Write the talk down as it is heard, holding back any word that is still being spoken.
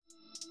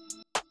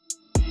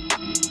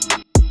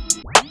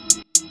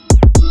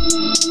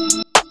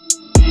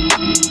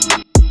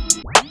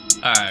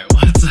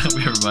What's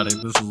up, everybody?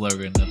 This is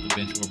Logan of the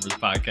Benchwarmers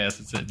podcast.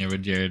 I'm sitting here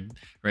with Jared,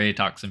 ready to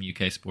talk some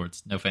UK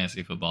sports. No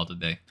fantasy football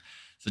today.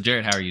 So,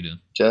 Jared, how are you doing?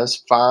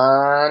 Just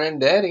fine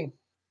and daddy.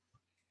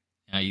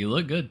 You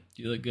look good.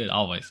 You look good,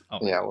 always.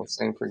 Yeah, well,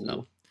 same for you.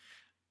 All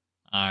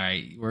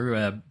right,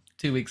 we're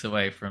 2 weeks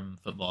away from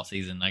football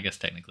season. I guess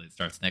technically it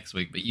starts next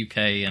week, but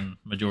UK and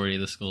majority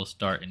of the schools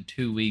start in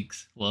 2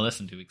 weeks. Well, less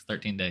than 2 weeks,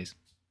 13 days.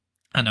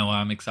 I know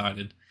I'm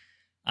excited.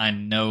 I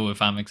know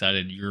if I'm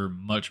excited, you're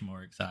much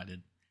more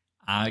excited.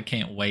 I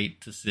can't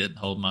wait to sit and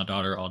hold my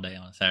daughter all day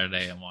on a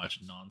Saturday and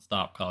watch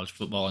nonstop college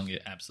football and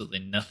get absolutely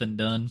nothing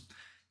done,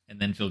 and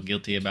then feel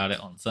guilty about it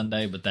on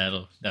Sunday. But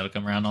that'll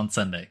come around on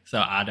Sunday,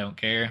 so I don't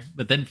care.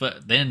 But then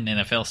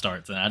NFL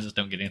starts, and I just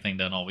don't get anything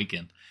done all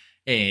weekend,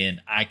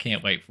 and I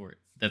can't wait for it.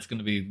 That's going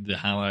to be the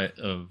highlight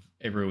of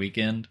every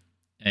weekend.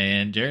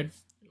 And Jared,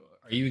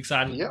 are you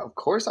excited? Yeah, of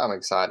course I'm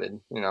excited.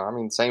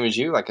 Same as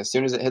you. Like as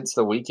soon as it hits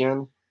the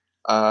weekend,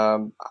 I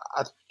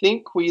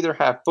think we either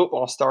have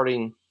football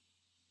starting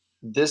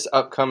this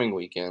upcoming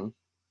weekend,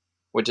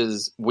 which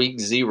is week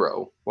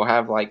 0. We'll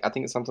have I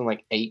think it's something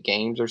like 8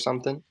 games or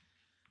something.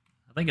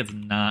 I think it's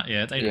not.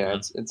 Yeah, it's 8. Yeah,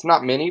 it's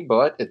not many,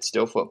 but it's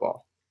still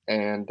football.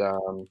 And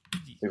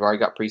we've already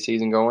got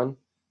preseason going.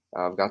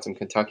 I've got some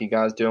Kentucky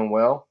guys doing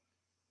well.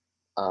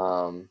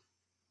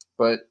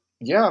 But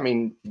yeah,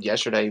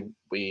 yesterday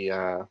we,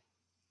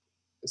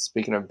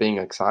 speaking of being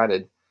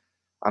excited,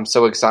 I'm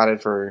so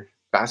excited for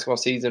basketball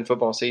season,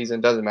 football season,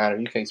 doesn't matter,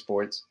 UK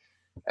sports.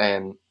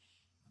 And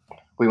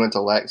we went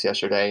to Lex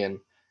yesterday and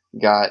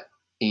got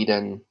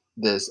Eden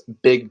this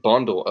big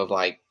bundle of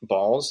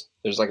balls.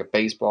 There's a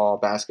baseball,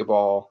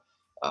 basketball,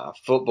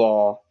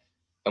 football,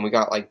 and we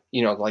got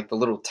the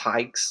little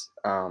Tykes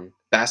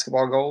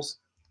basketball goals.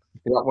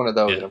 We got one of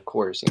those, yeah. And of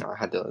course, I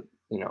had to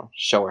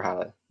show her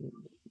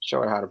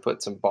how to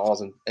put some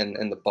balls in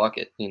the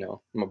bucket.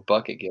 I'm a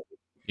bucket giver.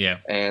 Yeah.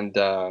 And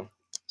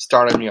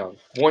started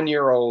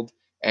 1-year-old,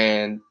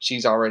 and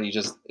she's already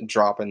just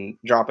dropping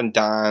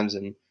dimes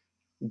and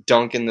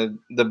dunking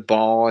the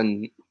ball,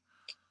 and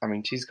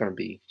she's gonna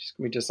be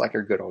just like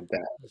her good old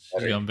dad.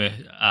 She's gonna be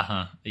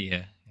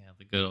yeah,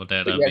 the good old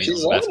dad. Yeah,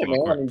 she's loving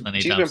it, man.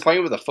 She's been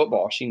playing with a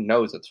football. She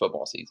knows it's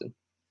football season,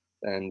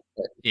 and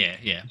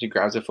yeah, she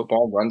grabs a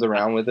football, runs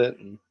around with it,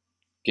 and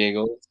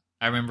giggles.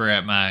 I remember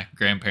at my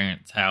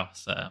grandparents'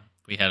 house,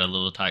 we had a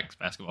little Tykes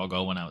basketball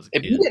goal when I was a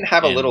kid. If you didn't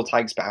have a little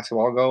Tykes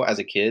basketball goal as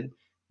a kid,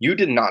 you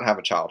did not have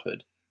a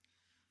childhood.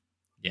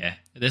 Yeah,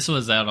 this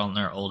was out on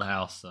their old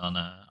house on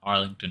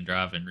Arlington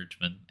Drive in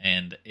Richmond,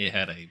 and it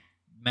had a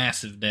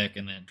massive deck,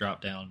 and then it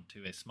dropped down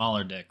to a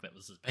smaller deck that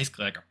was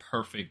basically like a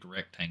perfect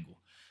rectangle,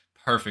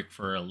 perfect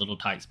for a little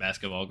Tykes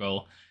basketball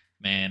goal.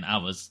 Man, I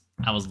was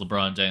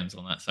LeBron James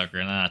on that sucker,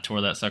 and then I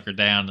tore that sucker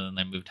down, and then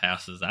they moved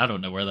houses. I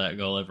don't know where that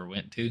goal ever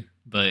went to,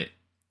 but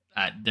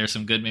there's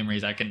some good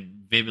memories. I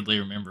can vividly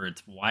remember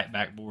it's white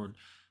backboard,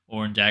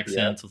 orange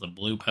accents with a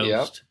blue post.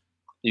 Yep.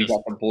 You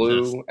got the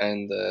blue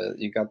and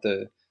you got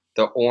the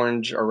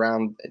orange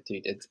around,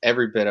 dude. It's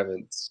every bit of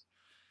it.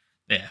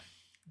 Yeah,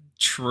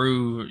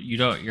 true.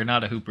 You're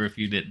not a hooper if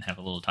you didn't have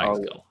a little Tykes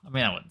goal. I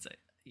wouldn't say.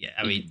 Yeah,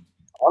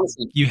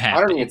 honestly, you have.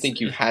 I don't even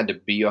think you had to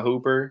be a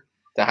hooper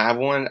to have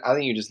one. I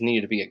think you just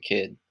needed to be a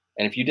kid,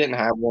 and if you didn't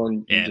have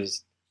one,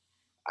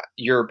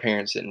 your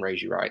parents didn't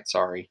raise you right.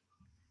 Sorry.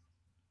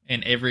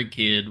 And every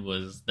kid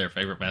was their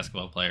favorite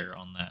basketball player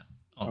on that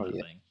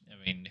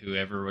thing.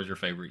 Whoever was your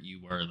favorite,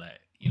 you were that.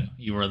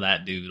 You were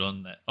that dude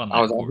on that. I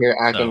was out here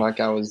acting like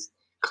I was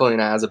Clint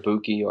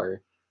Azabuki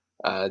or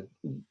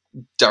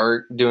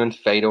Dirk doing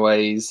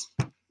fadeaways,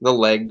 the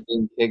leg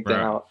being kicked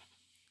out.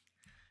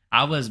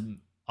 I was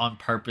on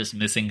purpose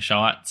missing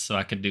shots so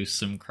I could do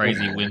some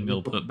crazy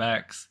windmill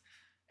putbacks.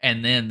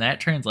 And then that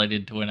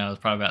translated to when I was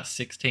probably about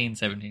 16,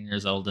 17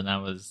 years old, and I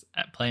was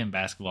playing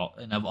basketball.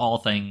 And of all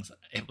things,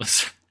 it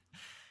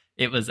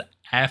was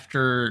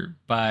after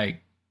my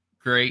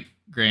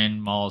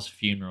great-grandma's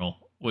funeral.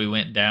 We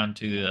went down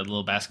to a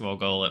little basketball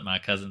goal at my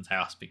cousin's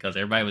house because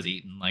everybody was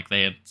eating.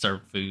 They had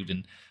served food,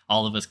 and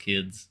all of us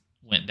kids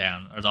went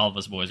down, or all of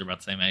us boys are about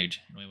the same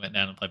age, and we went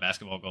down and play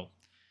basketball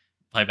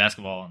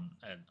on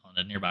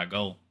a nearby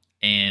goal.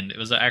 And it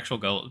was an actual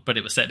goal, but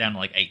it was set down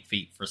to 8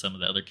 feet for some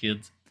of the other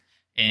kids.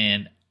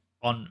 And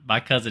my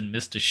cousin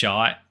missed a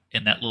shot,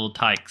 and that little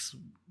Tykes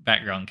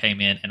background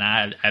came in, and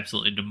I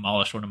absolutely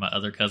demolished one of my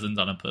other cousins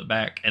on a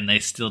putback, and they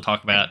still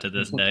talk about it to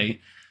this day.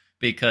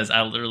 Because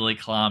I literally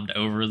climbed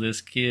over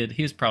this kid.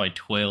 He was probably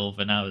 12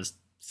 and I was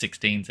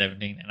 16,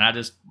 17.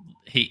 And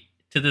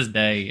to this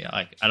day,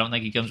 I don't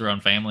think he comes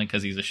around family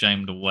because he's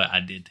ashamed of what I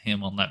did to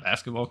him on that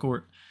basketball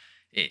court.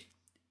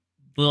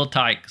 Little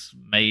Tykes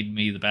made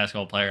me the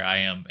basketball player I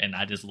am, and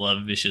I just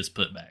love vicious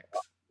putbacks.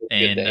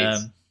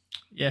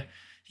 Yeah,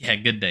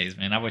 good days,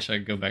 man. I wish I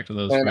could go back to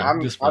those. And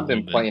I've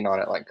been playing on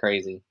it like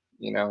crazy,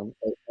 I know.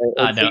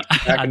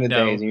 Back in the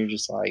days, and you're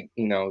just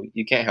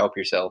you can't help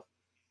yourself.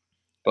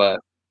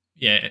 But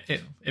yeah,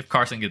 if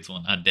Carson gets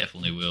one, I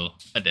definitely will.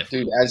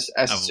 Dude, as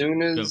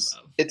soon as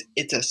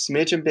it's a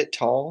smidgen bit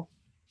tall,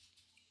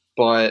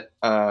 but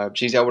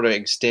she's able to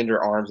extend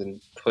her arms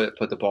and put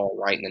the ball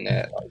right in the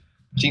net.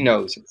 She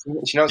knows.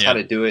 She knows how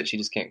Yeah, to do it. She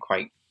just can't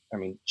quite. I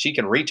mean, she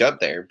can reach up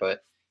there,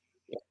 but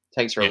it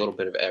takes her a yeah, little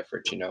bit of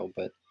effort, you know.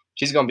 But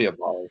she's gonna be a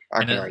baller. I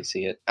and can already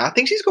see it. I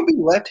think she's gonna be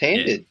yeah,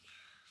 left-handed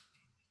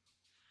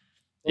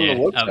from the yeah.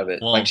 looks of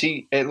it. Like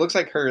Well, it looks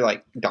like her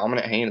like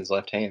dominant hand is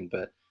left hand,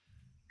 but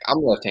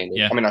I'm left-handed.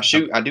 yeah, I mean,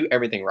 I do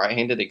everything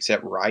right-handed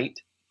except right,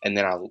 and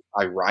then I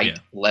yeah, write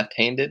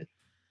left-handed.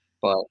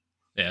 But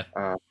yeah.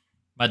 uh,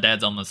 My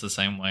dad's almost the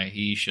same way.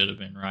 He should have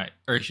been right,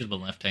 or he should have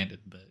been left-handed,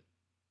 but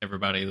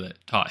everybody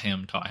that taught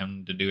him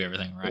to do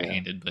everything yeah,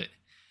 right-handed. But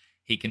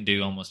he can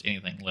do almost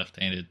anything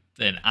left-handed.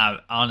 And I'm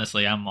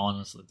honestly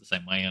the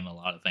same way in a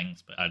lot of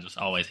things. But I just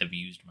always have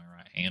used my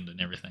right hand and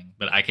everything.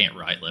 But I can't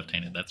write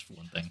left-handed. That's for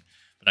one thing.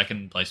 But I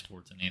can play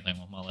sports and anything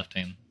with my left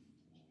hand.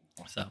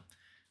 So,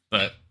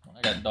 but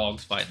I got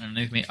dogs fighting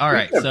underneath me. All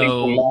right, speaking of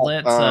so people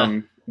let's.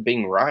 not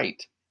being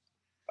right.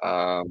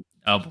 Um,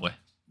 Oh boy,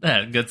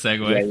 good yeah,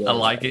 segue. I yeah,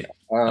 like it.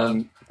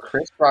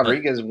 Chris But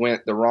Rodriguez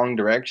went the wrong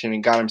direction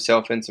and got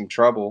himself in some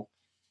trouble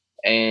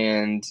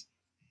and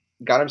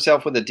got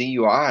himself with a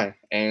DUI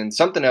and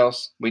something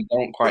else. We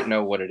don't quite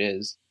know what it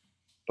is,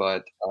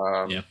 but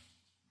yeah,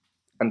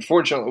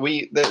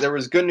 unfortunately, there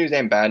was good news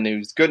and bad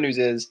news. Good news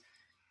is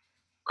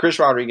Chris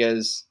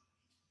Rodriguez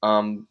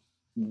um,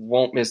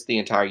 won't miss the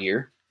entire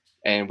year,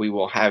 and we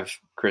will have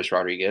Chris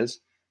Rodriguez.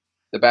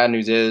 The bad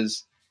news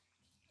is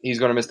he's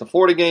going to miss the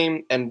Florida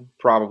game and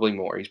probably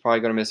more. He's probably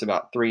going to miss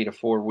about 3 to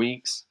 4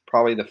 weeks,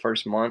 probably the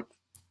first month,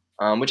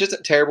 which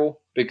isn't terrible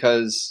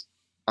because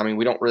I mean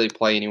we don't really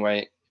play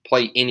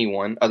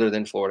anyone other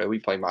than Florida. We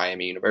play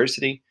Miami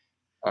University,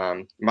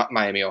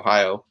 Miami,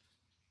 Ohio.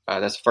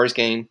 That's the first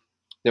game.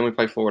 Then we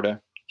play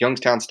Florida,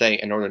 Youngstown State,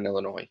 and Northern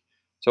Illinois.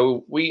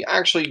 So we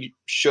actually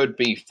should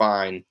be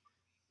fine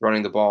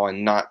running the ball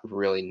and not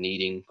really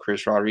needing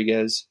Chris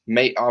Rodriguez.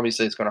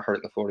 Obviously, it's going to hurt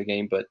in the Florida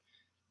game, but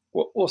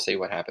we'll see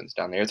what happens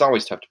down there. It's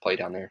always tough to play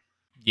down there.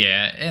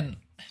 yeah, and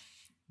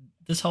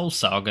this whole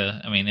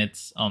saga, I mean,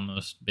 it's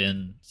almost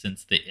been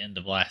since the end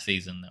of last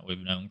season that we've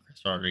known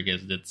Chris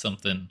Rodriguez did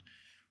something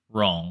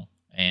wrong.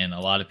 And a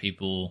lot of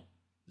people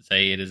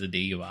say it is a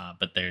DUI,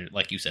 but there,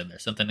 like you said,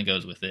 there's something that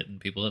goes with it. And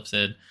people have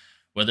said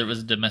whether it was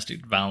a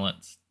domestic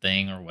violence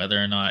thing or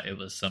whether or not it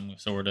was some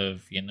sort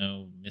of,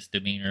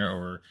 misdemeanor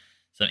or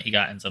he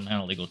got in some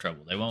kind of legal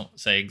trouble. They won't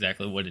say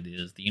exactly what it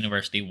is. The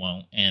university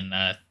won't. And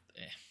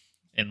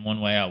in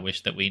one way, I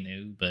wish that we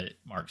knew, but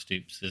Mark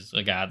Stoops is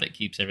a guy that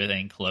keeps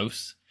everything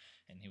close,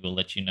 and he will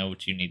let you know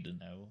what you need to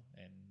know.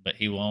 But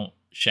he won't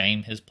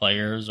shame his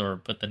players or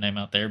put the name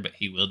out there, but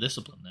he will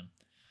discipline them.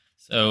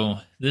 So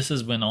this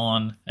has went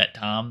on at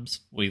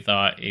times. We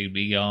thought he'd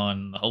be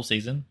gone the whole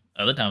season.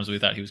 Other times we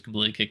thought he was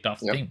completely kicked off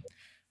the Yep. team.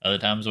 Other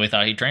times we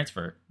thought he'd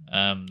transfer.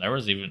 There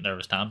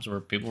was times where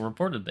people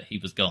reported that he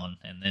was gone,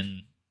 and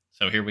then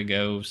so here we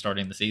go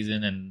starting the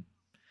season, and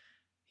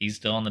he's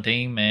still on the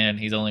team, and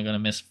he's only going to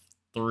miss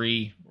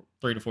three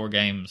to four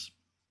games.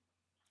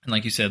 And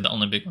like you said, the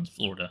only big one's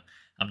Florida.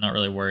 I'm not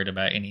really worried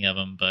about any of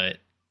them, but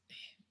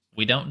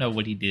we don't know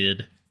what he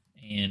did,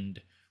 and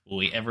will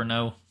we ever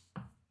know?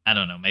 I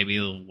don't know. Maybe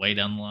it'll way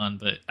down the line,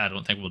 but I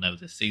don't think we'll know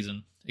this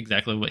season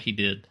exactly what he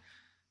did.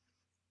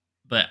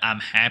 But I'm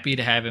happy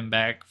to have him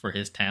back for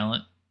his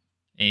talent,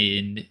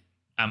 and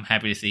I'm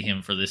happy to see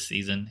him for this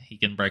season. He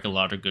can break a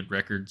lot of good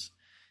records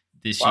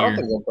this Well, I don't year.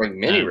 think he'll break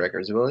many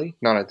records, will he?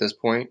 Not at this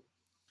point.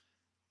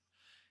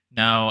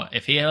 Now,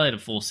 if he had a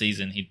full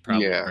season, he'd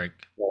probably Yeah, break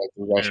like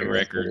rushing record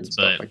records, and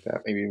stuff like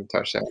that. Maybe even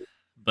touchdown.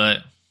 but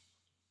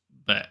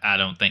but I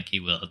don't think he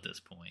will at this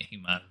point.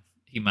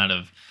 He might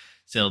have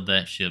sailed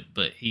that ship,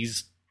 but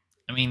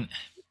I mean,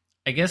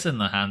 I guess in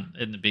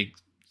the big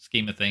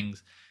scheme of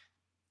things,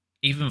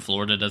 even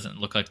Florida doesn't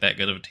look like that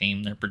good of a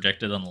team. They're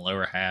projected on the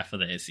lower half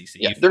of the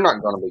SEC. Yeah, they're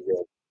not going to be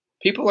good.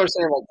 People are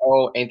saying like,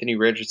 "Oh, Anthony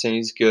Richardson,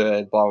 he's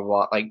good." Blah blah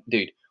blah. Like,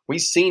 dude,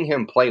 we've seen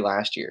him play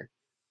last year.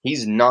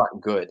 He's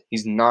not good.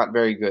 He's not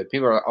very good.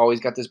 People are always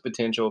got this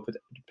potential.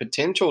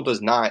 Potential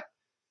does not,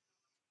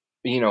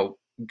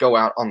 go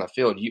out on the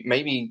field.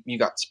 Maybe you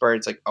got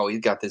spurts like, "Oh, he's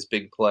got this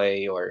big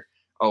play," or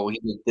 "Oh, he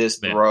did this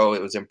Yeah, throw.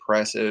 It was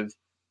impressive."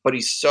 But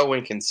he's so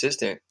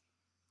inconsistent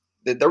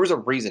that there was a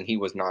reason he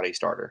was not a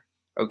starter.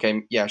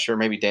 Okay, yeah, sure,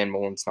 maybe Dan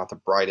Mullen's not the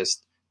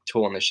brightest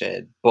tool in the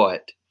shed,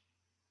 but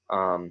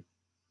um,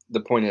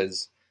 the point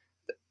is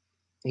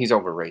he's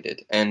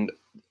overrated, and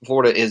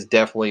Florida is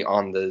definitely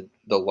on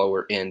the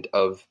lower end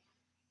of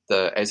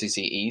the SEC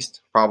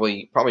East.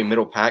 Probably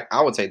middle pack.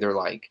 I would say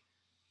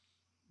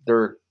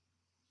they're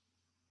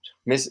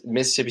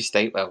Mississippi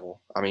State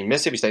level. I mean,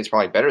 Mississippi State's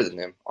probably better than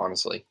them,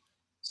 honestly.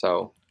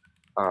 So,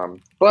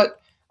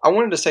 but I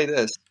wanted to say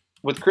this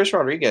with Chris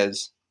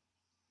Rodriguez.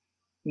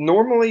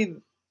 Normally,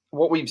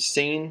 what we've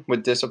seen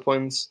with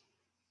disciplines,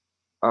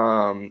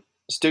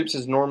 Stoops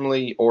is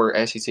normally,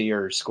 or SEC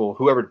or school,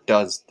 whoever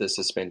does the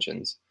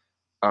suspensions.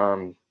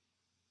 Um,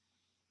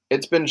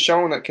 it's been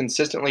shown that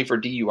consistently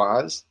for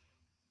DUIs,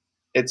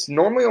 it's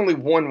normally only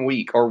 1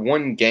 week or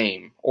one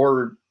game,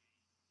 or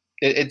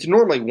it's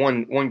normally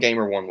one game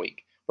or 1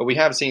 week. But we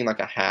have seen like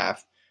a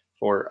half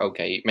for,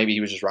 okay, maybe he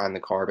was just riding the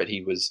car, but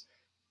he was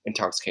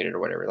intoxicated or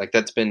whatever. Like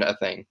that's been a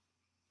thing.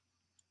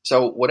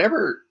 So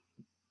whatever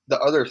the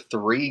other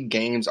 3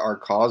 games are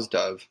caused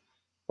of,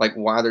 like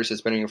why they're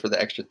suspending him for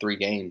the extra 3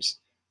 games,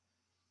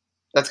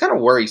 that's kind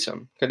of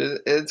worrisome. Because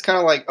it's kind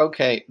of like,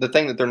 okay, the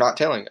thing that they're not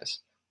telling us,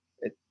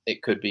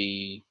 it could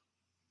be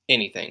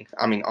anything.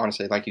 I mean,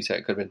 honestly, like you said,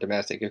 it could have been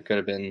domestic. It could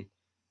have been,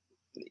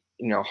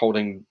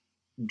 holding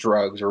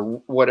drugs or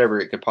whatever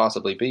it could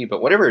possibly be.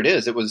 But whatever it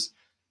is, it was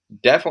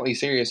definitely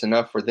serious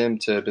enough for them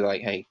to be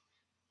like, hey,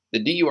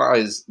 the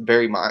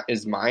DUI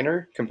is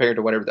minor compared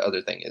to whatever the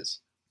other thing is.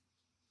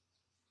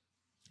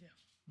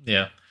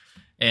 Yeah.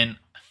 And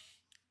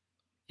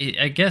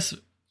I guess,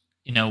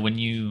 when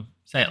you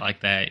say it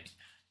like that,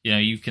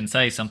 you can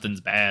say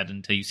something's bad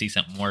until you see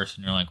something worse,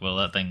 and you're like, well,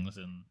 that thing's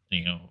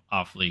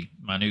awfully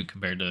minute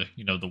compared to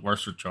the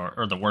worst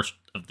or the worst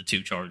of the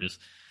 2 charges.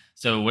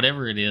 So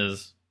whatever it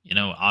is,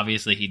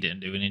 obviously he didn't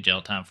do any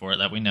jail time for it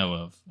that we know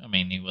of. I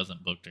mean, he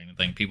wasn't booked or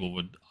anything. People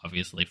would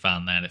obviously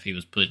find that if he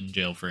was put in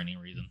jail for any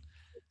reason.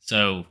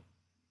 So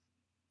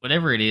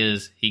whatever it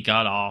is, he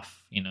got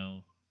off,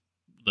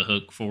 the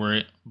hook for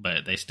it,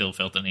 but they still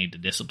felt the need to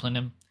discipline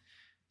him.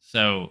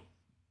 So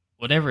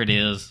whatever it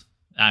is,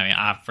 I mean,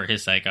 for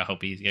his sake, I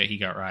hope he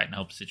got right, and I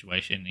hope the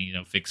situation,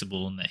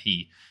 fixable, and that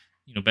he,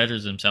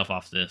 betters himself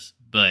off this.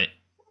 But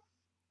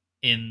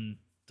in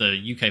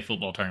the UK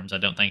football terms, I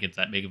don't think it's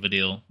that big of a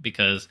deal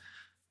because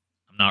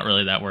I'm not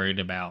really that worried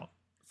about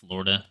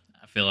Florida.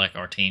 I feel like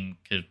our team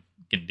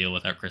can deal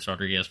without Chris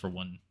Rodriguez for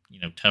one,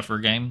 tougher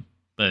game.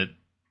 But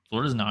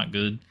Florida's not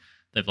good.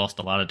 They've lost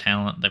a lot of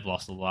talent. They've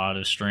lost a lot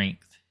of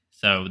strength.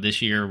 So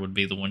this year would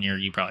be the one year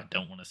you probably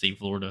don't want to see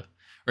Florida,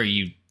 or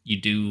you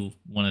do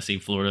want to see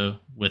Florida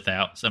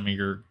without some of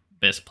your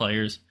best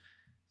players.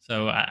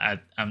 So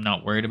I'm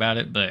not worried about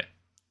it, but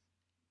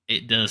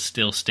it does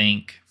still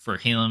stink for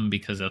him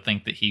because I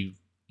think that he,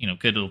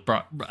 could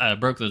have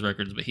broke those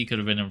records, but he could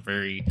have been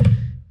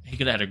he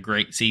could have had a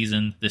great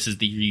season. This is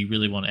the year you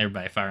really want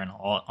everybody firing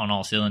on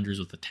all cylinders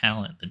with the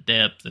talent, the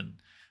depth, and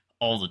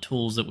all the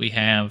tools that we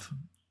have.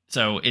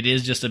 So it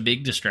is just a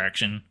big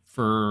distraction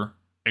for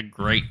a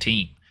great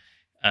team.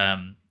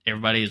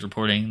 Everybody is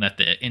reporting that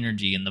the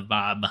energy and the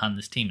vibe behind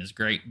this team is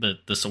great, but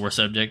the sore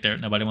subject that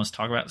nobody wants to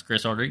talk about is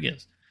Chris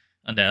Rodriguez.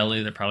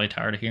 Undoubtedly, they're probably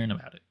tired of hearing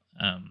about it.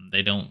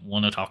 They don't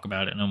want to talk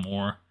about it no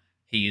more.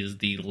 He is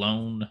the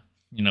lone,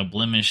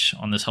 blemish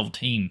on this whole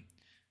team.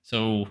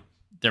 So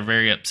they're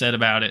very upset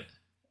about it.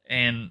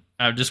 And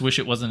I just wish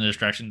it wasn't a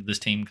distraction to this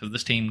team, because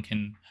this team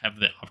can have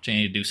the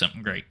opportunity to do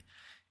something great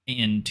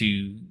and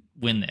to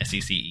win the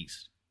SEC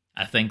East.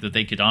 I think that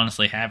they could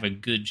honestly have a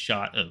good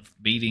shot of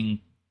beating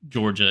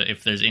Georgia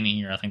if there's any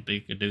year. I think they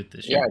could do it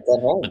this year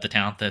with the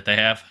talent that they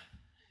have.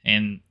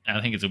 And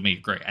I think it's going to be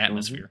a great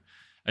atmosphere.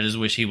 Mm-hmm. I just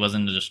wish he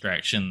wasn't a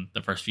distraction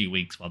the first few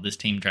weeks while this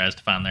team tries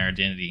to find their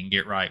identity and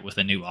get right with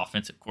a new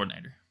offensive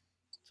coordinator.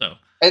 So,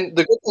 and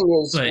the good thing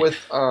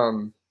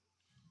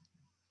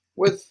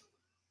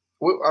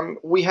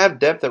is we have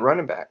depth at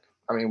running back.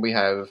 I mean, we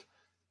have,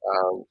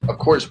 of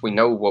course, we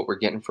know what we're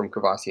getting from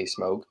Kavasier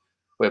Smoke.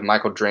 We have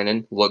Michael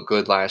Drennan, looked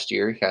good last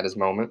year. He had his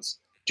moments.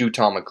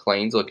 Juton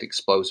McClain's looked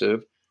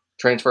explosive.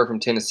 Transfer from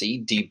Tennessee,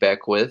 D.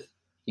 Beckwith.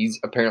 He's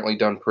apparently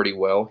done pretty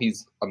well.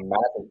 He's a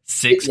massive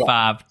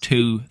 6'5",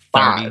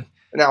 230.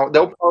 Now,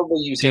 they'll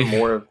probably use him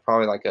more of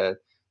probably like a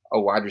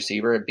wide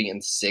receiver,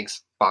 being 6'5",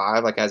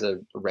 like as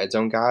a red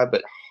zone guy.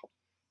 But,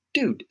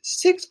 dude,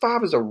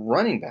 6'5" is a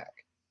running back.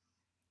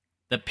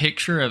 The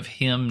picture of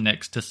him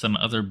next to some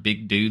other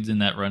big dudes in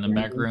that running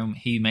back room,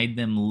 he made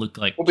them look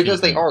like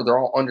because they're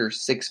all under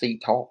 6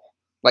 feet tall,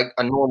 like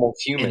a normal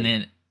human. And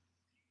then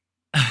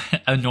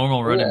a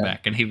normal running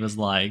back, and he looks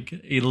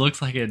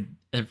like a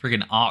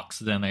freaking ox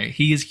down there.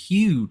 He is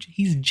huge.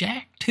 He's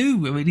jacked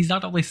too. I mean, he's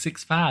not only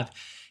 6'5".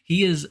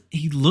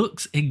 He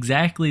looks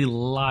exactly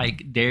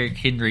like Derrick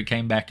Henry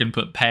came back and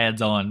put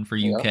pads on for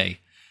UK. Yeah.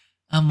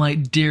 I'm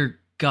like, dear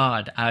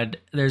God,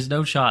 there's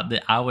no shot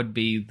that I would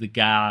be the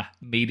guy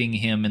meeting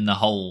him in the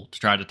hole to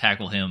try to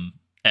tackle him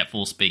at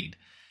full speed.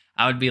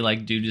 I would be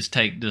like, dude,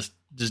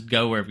 just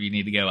go wherever you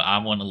need to go. I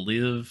want to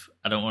live.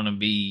 I don't want to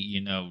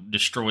be,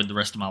 destroyed the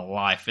rest of my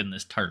life in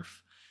this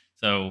turf.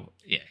 So,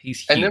 yeah,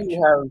 he's huge. And then we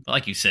have,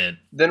 like you said.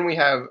 Then we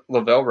have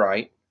Lavelle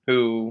Wright,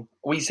 who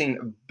we've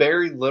seen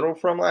very little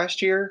from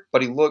last year,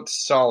 but he looked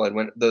solid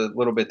when the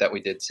little bit that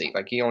we did see.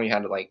 Like, he only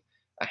had, like,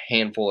 a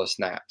handful of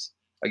snaps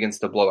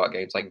against the blowout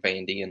games like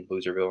Vandy and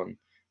Loserville and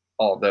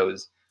all of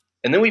those.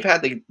 And then we've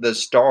had the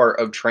star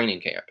of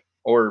training camp,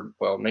 or,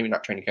 well, maybe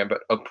not training camp,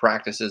 but of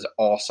practices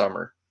all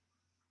summer.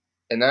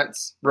 And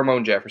that's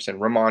Ramon Jefferson,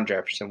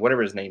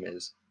 whatever his name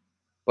is.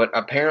 But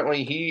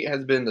apparently he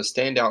has been the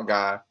standout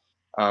guy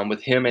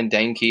with him and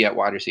Dane Key at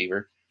wide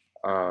receiver.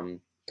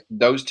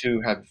 Those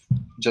two have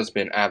just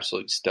been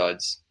absolute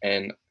studs.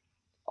 And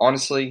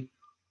honestly,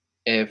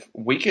 if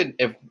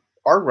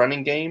our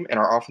running game and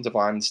our offensive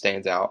line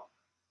stands out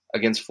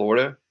against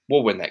Florida,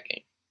 we'll win that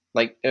game.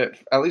 Like,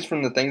 at least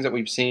from the things that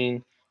we've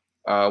seen,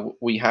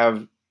 we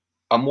have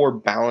a more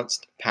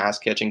balanced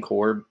pass-catching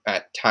core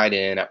at tight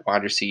end, at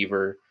wide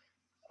receiver.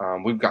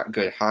 We've got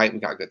good height.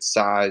 We've got good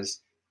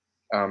size.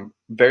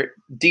 Very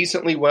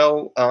decently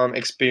well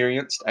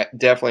experienced,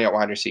 definitely at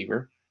wide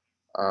receiver.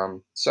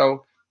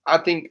 So I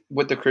think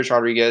with the Chris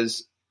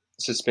Rodriguez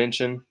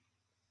suspension,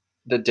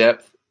 the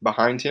depth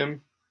behind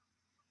him,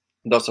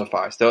 they'll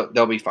suffice.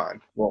 They'll be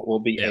fine. We'll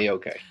be Yeah.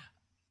 A-okay.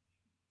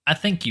 I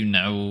think you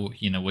know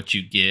what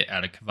you get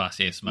out of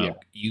Cavassier Smoke.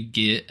 Yeah. You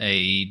get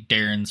a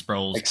Darren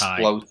Sproles type,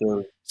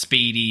 Explosive.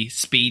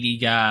 speedy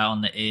guy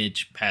on the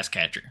edge, pass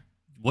catcher.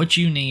 What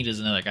you need is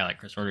another guy like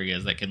Chris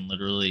Rodriguez that can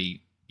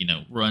literally,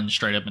 run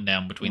straight up and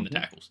down between the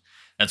tackles.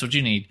 That's what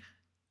you need,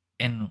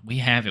 and we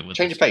have it with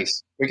change of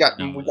pace. We got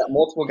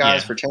multiple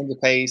guys for change of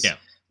pace. Yeah.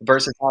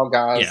 Versatile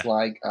guys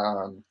like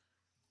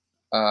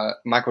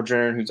Michael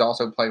Drennan, who's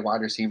also played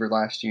wide receiver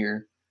last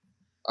year.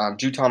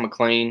 Juton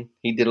McClain,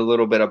 he did a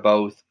little bit of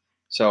both.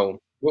 So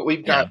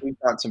we've got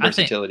some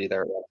versatility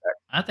there.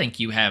 I think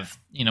you have,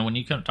 when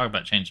you come talk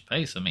about change of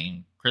pace, I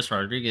mean, Chris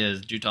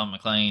Rodriguez, Juton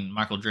McClain,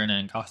 Michael Drennan,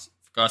 and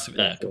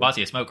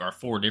Cavassier Smoke are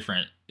 4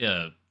 different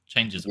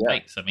changes of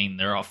pace. I mean,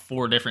 they're all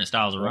 4 different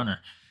styles of runner.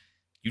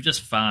 You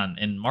just find,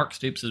 and Mark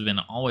Stoops has been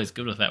always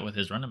good with that with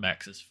his running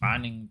backs, is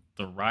finding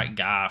the right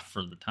guy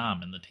for the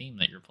time and the team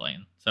that you're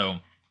playing. So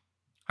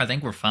I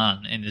think we're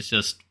fine, and it's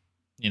just,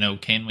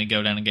 can we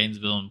go down to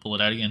Gainesville and pull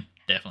it out again?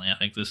 Definitely. I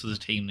think this is a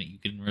team that you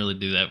can really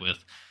do that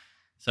with.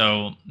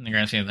 So in the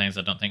grand scheme of things,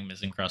 I don't think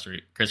missing Chris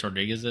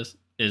Rodriguez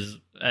is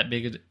that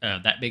big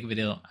of a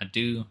deal. I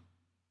do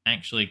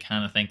actually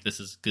kind of think this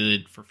is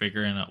good for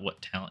figuring out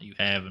what talent you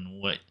have and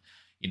what,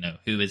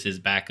 who is his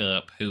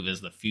backup, who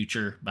is the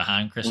future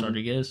behind Chris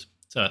Rodriguez.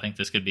 So I think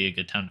this could be a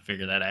good time to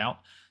figure that out.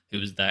 Who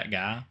is that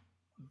guy?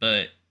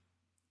 But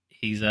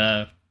he's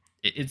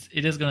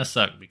it is going to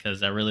suck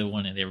because I really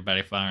wanted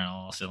everybody firing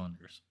on all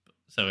cylinders.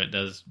 So it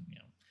does,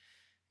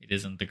 it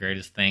isn't the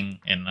greatest thing,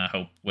 and I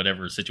hope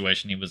whatever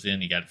situation he was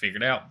in, he got it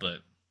figured out. But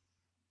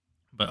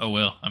oh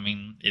well. I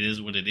mean, it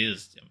is what it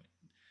is.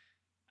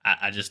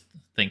 I just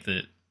think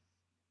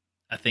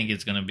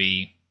it's going to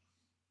be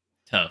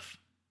tough,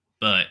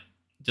 but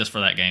just for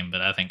that game.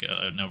 But I think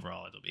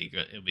overall it'll be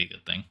good. It'll be a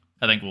good thing.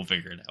 I think we'll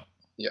figure it out.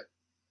 Yeah.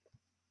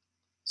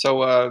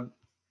 So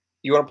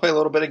you want to play a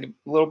little bit of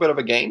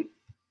a game?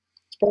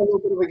 Let's play a little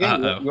bit of a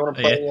game. You want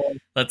to play? Yeah.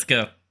 Let's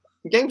go.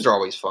 Games are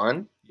always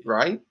fun,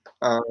 right?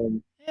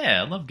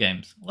 Yeah, I love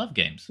games.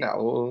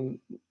 No.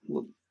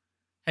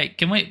 Hey,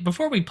 can we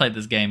before we play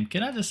this game?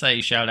 Can I just say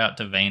shout out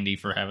to Vandy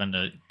for having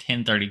a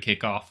 10:30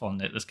 kickoff on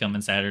this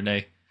coming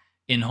Saturday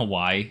in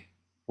Hawaii?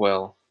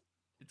 Well,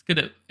 it's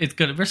good.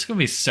 We're just gonna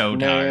be so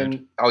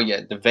tired. Oh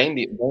yeah, the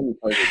Vandy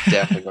players are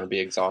definitely going to be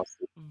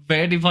exhausted.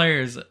 Vandy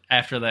players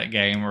after that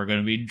game are going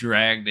to be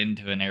dragged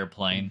into an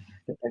airplane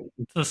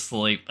to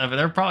sleep. I mean,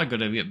 they're probably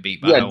going to get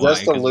beat by Hawaii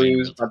just to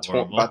lose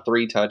by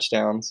 3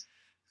 touchdowns.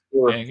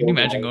 Yeah, can you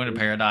imagine going to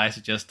Paradise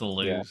just to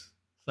lose?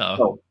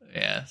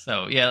 Yeah.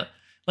 So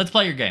let's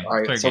play your game.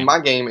 All right. So my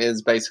game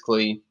is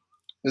basically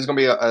this is going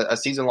to be a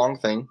season-long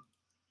thing.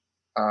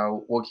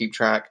 We'll keep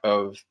track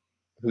of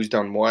who's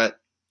done what,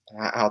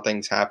 how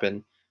things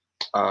happen.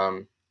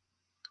 We're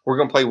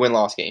going to play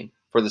win-loss game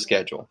for the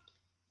schedule.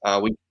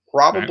 We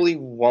probably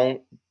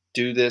won't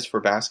do this for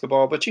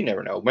basketball, but you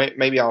never know.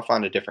 Maybe I'll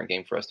find a different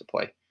game for us to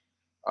play.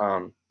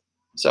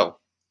 So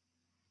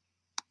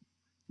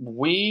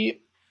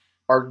we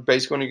are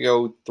basically going to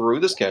go through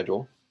the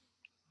schedule.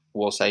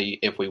 We'll say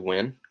if we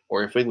win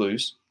or if we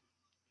lose.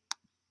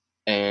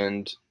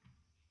 And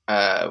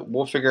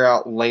we'll figure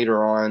out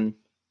later on,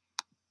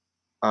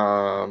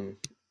 how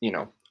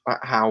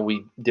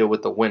we deal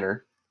with the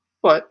winner.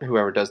 But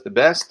whoever does the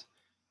best,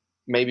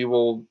 maybe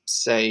we'll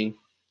say,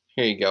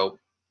 here you go.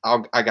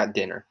 I got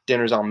dinner.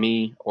 Dinner's on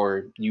me,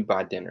 or you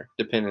buy dinner.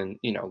 Depending,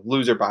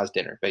 loser buys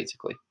dinner,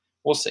 basically.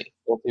 We'll see.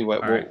 We'll see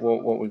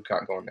what we've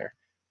got going there.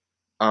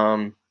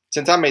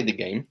 Since I made the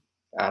game,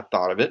 I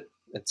thought of it.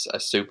 It's a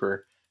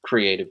super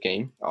creative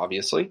game,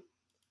 obviously.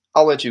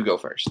 I'll let you go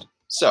first.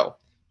 So,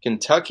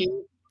 Kentucky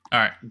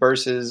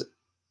versus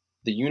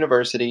the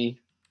University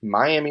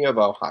Miami of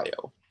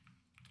Ohio.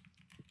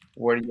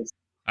 What do you?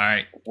 All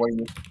right.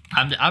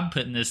 I'm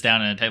putting this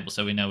down on a table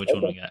so we know which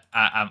one we got.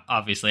 I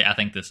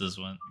think this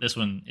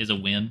one is a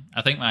win.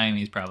 I think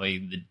Miami's probably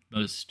the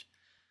most.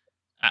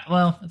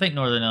 I think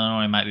Northern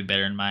Illinois might be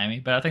better than Miami,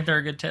 but I think they're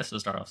a good test to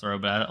start off the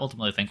road. But I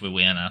ultimately think we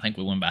win. I think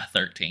we win by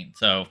 13.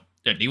 So,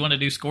 do you want to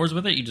do scores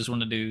with it? You just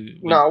want to do?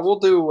 No, we'll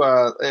do.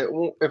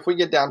 If we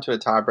get down to a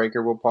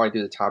tiebreaker, we'll probably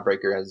do the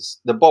tiebreaker as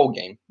the bowl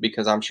game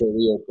because I'm sure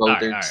we are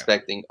both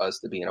expecting us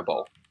to be in a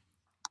bowl.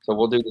 So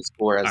we'll do the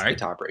score as the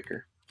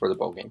tiebreaker for the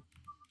bowl game.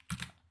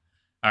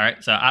 All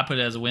right, so I put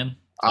it as a win.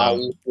 So I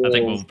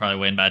think we'll probably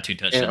win by 2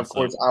 touchdowns. And of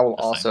course, I will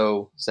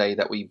also say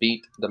that we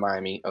beat the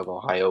Miami of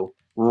Ohio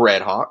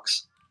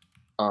Redhawks.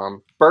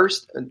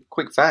 First, a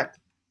quick fact.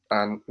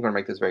 I'm going to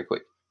make this very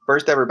quick.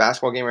 First ever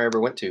basketball game I ever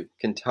went to,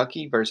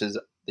 Kentucky versus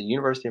the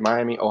University of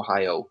Miami,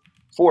 Ohio,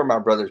 for my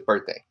brother's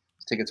birthday.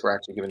 Tickets were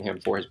actually given him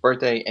for his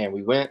birthday, and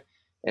we went.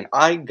 And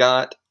I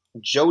got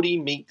Joe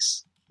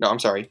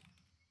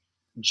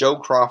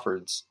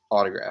Crawford's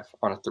autograph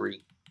on a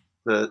 3,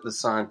 the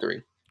signed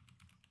 3.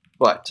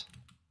 But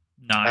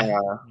Nice,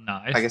 I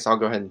nice. guess I'll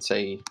go ahead and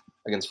say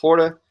against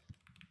Florida.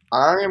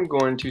 I am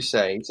going to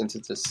say, since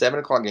it's a 7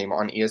 o'clock game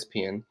on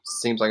ESPN,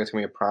 seems like it's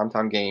going to be a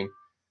primetime game.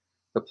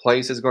 The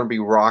place is going to be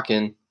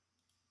rocking.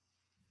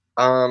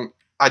 I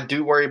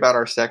do worry about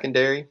our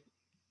secondary.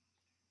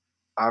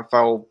 I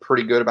felt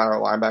pretty good about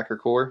our linebacker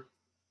core.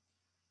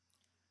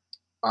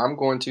 I'm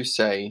going to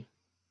say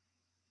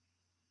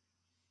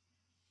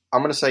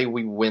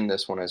we win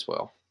this one as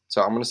well.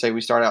 So I'm going to say we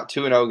start out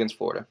 2-0 against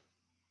Florida.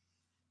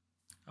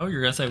 Oh,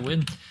 you're gonna say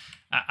win?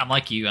 I'm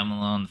like you. I'm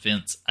on the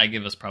fence. I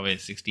give us probably a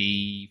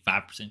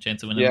 65%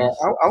 chance of winning Yeah,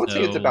 this. I would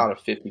say it's about a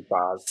 55.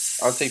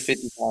 I would say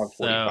 55, So,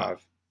 45.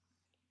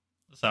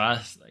 so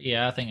I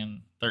think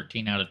I'm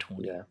 13 out of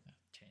 20 Yeah.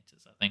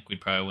 chances. I think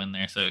we'd probably win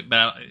there. So,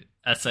 but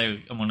I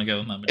say I'm gonna go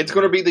with my majority. It's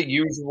going to be the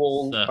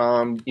usual,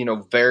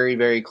 very,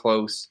 very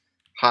close,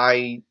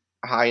 high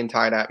and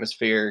tight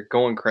atmosphere,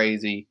 going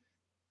crazy.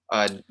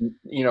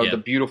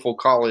 The beautiful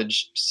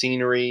college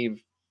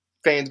scenery,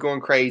 fans going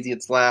crazy.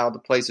 It's loud. The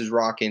place is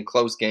rocking.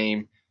 Close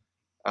game.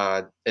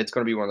 It's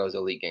going to be one of those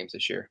elite games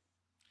this year.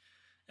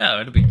 Oh,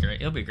 it'll be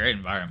great. It'll be a great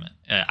environment.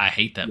 I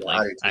hate that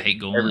place. I hate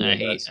going. Everyone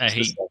I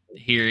hate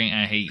hearing.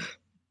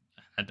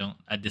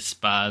 I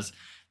despise.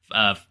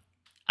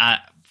 I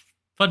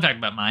Fun fact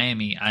about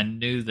Miami: I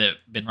knew that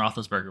Ben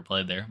Roethlisberger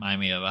played there,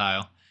 Miami of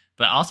Ohio,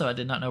 but also I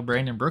did not know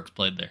Brandon Brooks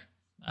played there,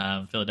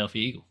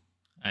 Philadelphia Eagle.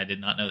 I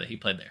did not know that he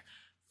played there.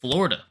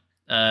 Florida.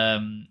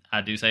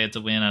 I do say it's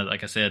a win.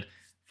 Like I said,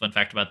 fun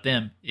fact about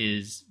them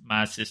is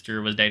my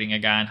sister was dating a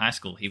guy in high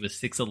school. He was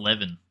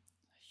 6'11",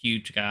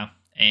 huge guy.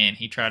 And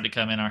he tried to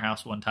come in our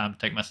house one time to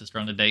take my sister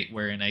on a date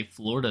wearing a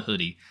Florida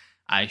hoodie.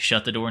 I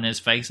shut the door in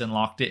his face and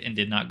locked it and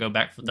did not go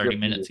back for 30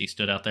 minutes. He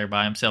stood out there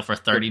by himself for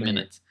 30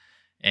 minutes.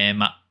 And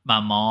my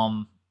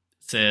mom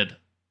said,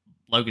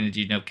 Logan, did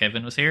you know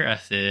Kevin was here? I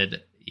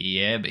said,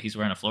 yeah, but he's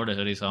wearing a Florida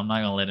hoodie, so I'm not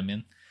going to let him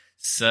in.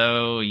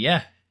 So,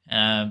 yeah,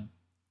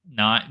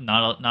 not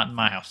in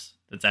my house.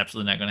 That's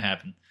absolutely not going to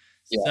happen.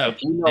 Yeah, so,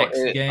 if you know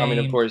it, game, I mean,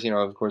 of course,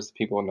 the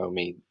people know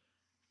me.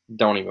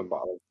 Don't even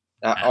bother.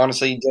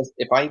 Honestly, just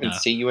if I even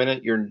see you in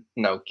it,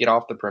 get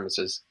off the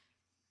premises.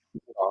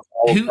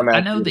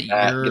 I know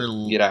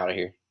that get out of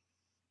here.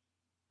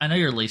 I know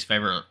your least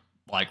favorite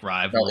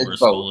rival or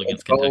school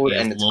against Kentucky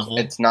is Louisville.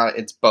 It's not.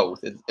 It's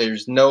both.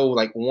 There's no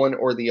one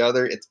or the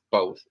other. It's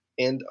both.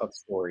 End of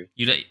story.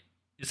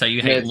 So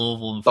you hate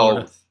Louisville and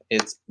Florida? Both.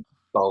 It's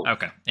both.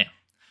 Okay, yeah.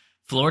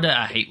 Florida,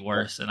 I hate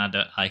worse, and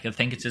I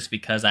think it's just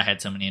because I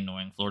had so many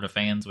annoying Florida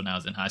fans when I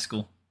was in high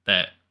school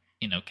that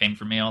came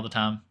for me all the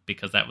time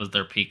because that was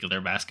their peak of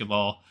their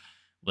basketball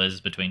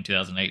was between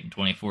 2008 and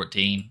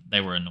 2014.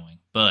 They were annoying,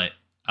 but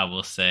I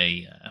will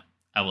say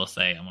I'm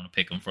going to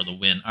pick them for the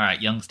win. All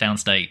right, Youngstown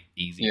State,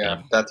 easy. Yeah,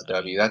 W. That's a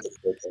W. That's a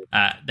good thing.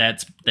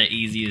 That's the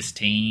easiest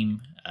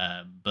team,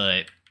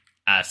 but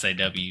I say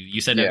W.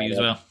 You say W as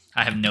well?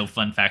 I have no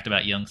fun fact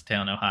about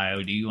Youngstown,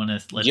 Ohio. Do you want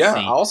to let's see?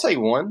 I'll say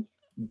one.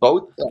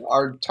 Both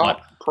our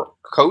top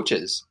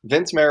coaches.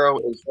 Vince Marrow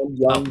is from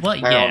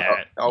Youngstown,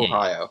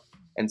 Ohio,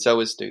 and so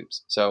is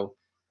Stoops. So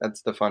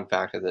that's the fun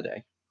fact of the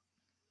day.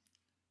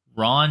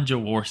 Ron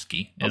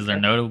Jaworski is their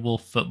notable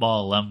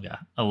football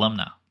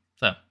alumni.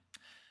 So, all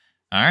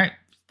right.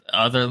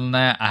 Other than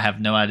that, I have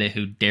no idea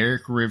who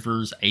Derek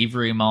Rivers,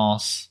 Avery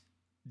Moss,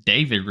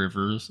 David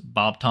Rivers,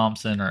 Bob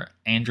Thompson, or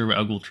Andrew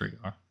Ogletree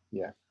are.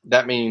 Yeah,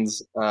 that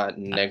means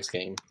next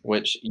game,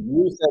 which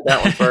you said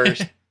that one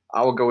first.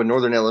 I will go with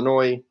Northern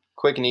Illinois,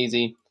 quick and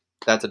easy.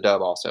 That's a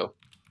dub also.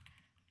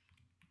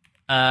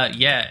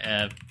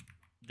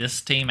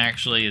 This team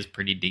actually is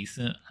pretty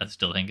decent. I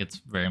still think it's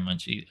very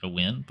much a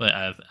win, but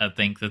I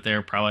think that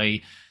they're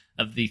probably,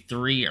 of the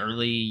three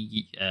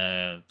early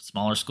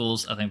smaller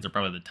schools, I think they're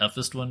probably the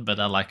toughest one, but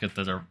I like it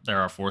that they're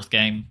our fourth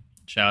game.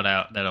 Shout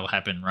out, that'll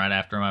happen right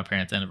after my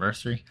parents'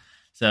 anniversary.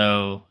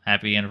 So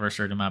happy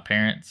anniversary to my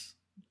parents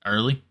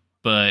early.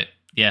 But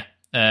yeah,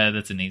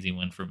 that's an easy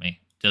win for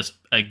me. Just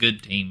a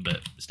good team, but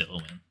still a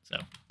win. So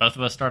both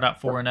of us start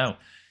out 4-0.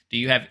 Do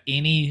you have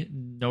any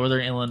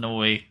Northern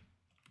Illinois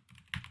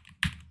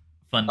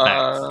fun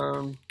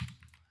facts?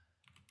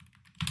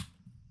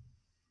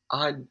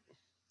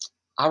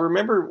 I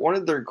remember one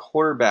of their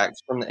quarterbacks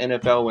from the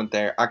NFL went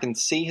there. I can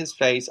see his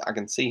face. I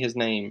can see his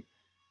name,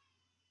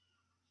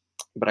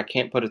 but I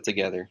can't put it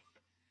together.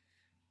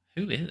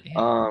 Who is it?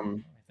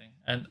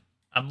 And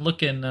I'm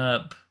looking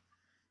up.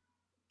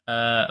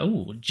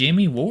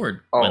 Jimmy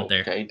Ward went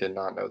there. Okay, did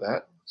not know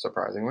that.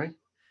 Surprisingly,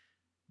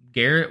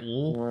 Garrett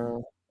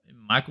Wolf,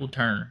 Michael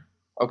Turner.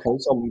 Okay,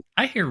 so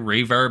I hear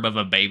reverb of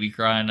a baby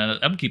crying.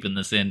 I'm keeping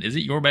this in. Is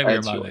it your baby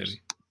or my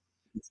baby?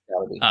 It's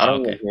gotta be. I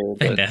don't hear it.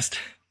 Fantastic.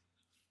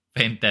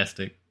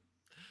 Fantastic.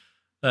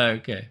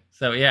 Okay,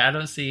 so yeah, I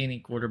don't see any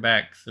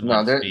quarterbacks.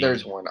 No,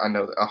 there's one. I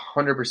know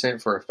 100%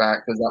 for a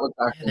fact because that was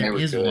back when they were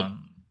good.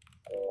 One.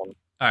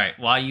 All right,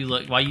 while you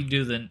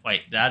do the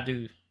wait,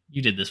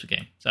 you did this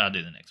game, so I'll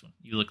do the next one.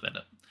 You look that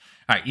up.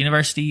 All right,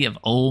 University of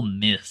Ole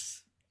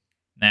Miss.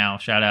 Now,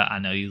 shout out, I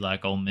know you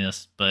like Ole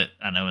Miss, but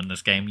I know in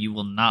this game you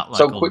will not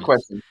like Ole Miss.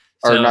 Question.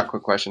 Or not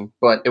quick question,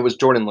 but it was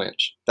Jordan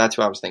Lynch. That's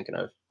who I was thinking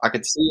of. I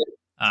could see it.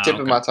 Tip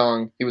of Okay. my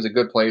tongue. He was a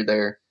good player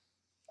there.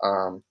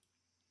 Um,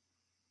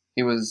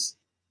 he was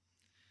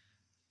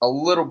a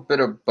little bit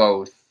of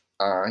both.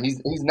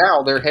 He's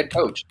now their head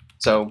coach.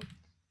 So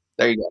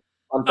there you go.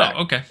 Fun fact.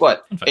 Oh, okay.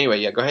 But Fun fact. anyway,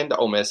 yeah, go ahead into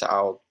Ole Miss.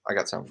 I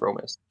got something for Ole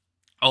Miss.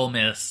 Ole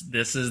Miss.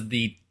 This is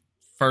the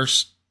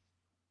first.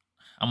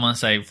 I'm gonna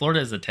say Florida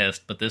is a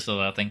test, but this is,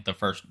 I think, the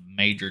first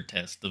major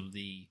test of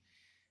the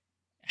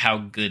how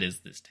good is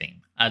this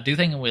team. I do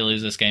think if we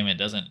lose this game, it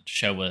doesn't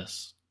show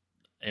us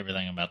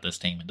everything about this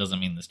team. It doesn't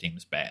mean this team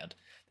is bad.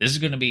 This is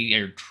going to be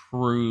a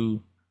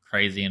true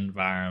crazy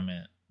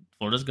environment.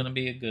 Florida's going to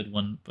be a good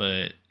one,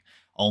 but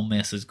Ole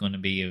Miss is going to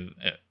be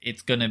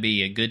it's going to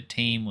be a good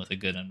team with a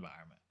good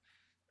environment.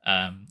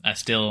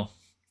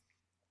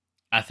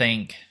 I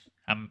think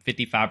I'm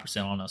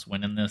 55% on us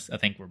winning this. I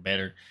think we're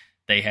better.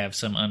 They have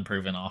some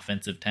unproven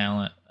offensive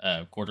talent,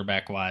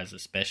 quarterback wise,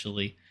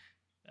 especially.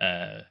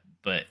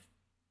 But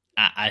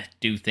I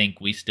do think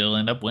we still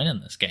end up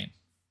winning this game.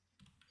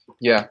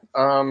 Yeah.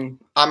 I'm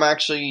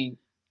actually.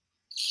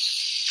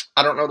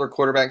 I don't know their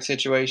quarterback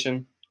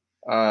situation.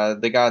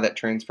 The guy that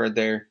transferred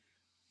there.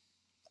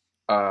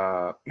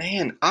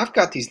 Man, I've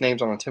got these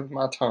names on the tip of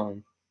my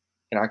tongue,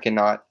 and I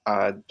cannot.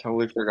 I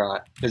totally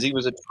forgot because he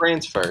was a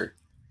transfer.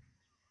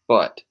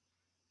 But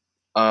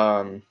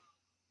um,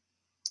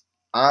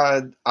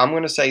 I'm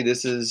going to say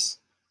this is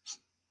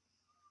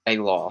a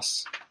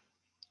loss.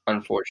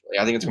 Unfortunately,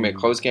 I think it's going to be a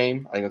close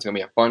game. I think it's going to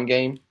be a fun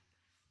game.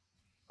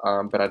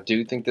 But I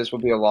do think this will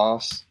be a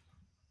loss.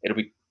 It'll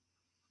be,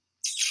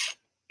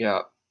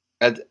 yeah.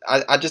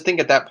 I just think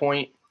at that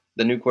point,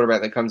 the new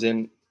quarterback that comes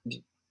in,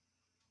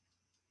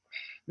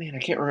 man, I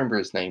can't remember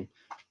his name,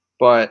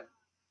 but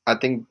I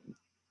think,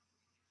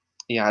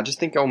 yeah, I just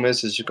think Ole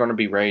Miss is just going to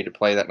be ready to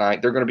play that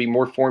night. They're going to be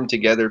more formed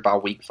together by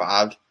week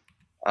 5,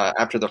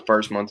 after the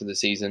first month of the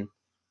season.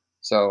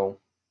 So,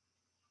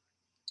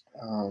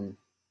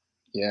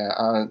 yeah,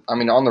 I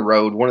mean, on the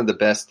road, one of the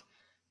best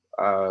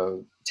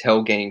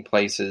tailgating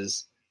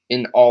places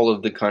in all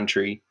of the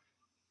country.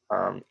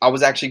 I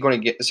was actually going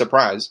to get a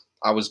surprise.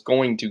 I was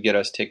going to get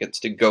us tickets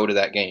to go to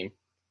that game.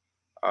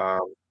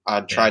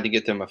 I tried to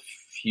get them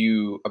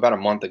about a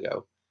month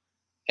ago,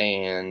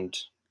 and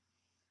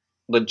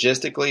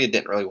logistically, it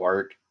didn't really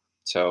work.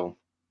 So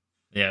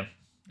Yeah,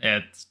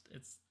 it's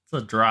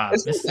a drive.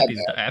 it's not that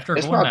Mississippi's bad. after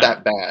It's going not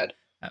back. that bad.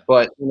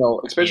 But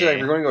especially like if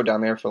Yeah, you're going to go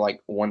down there for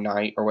like one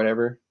night or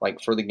whatever,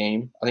 like for the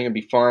game, I think it'd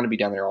be fun to be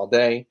down there all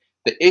day.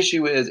 The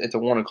issue is it's a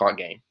 1 o'clock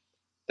game.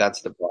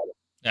 That's the problem.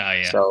 oh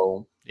yeah,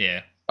 So,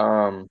 yeah,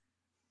 um,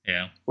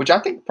 yeah, which I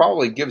think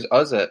probably gives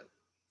us a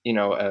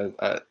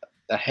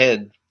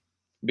head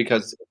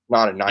because it's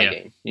not a night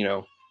yeah,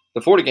 game. The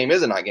Florida game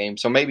is a night game,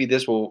 so maybe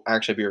this will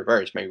actually be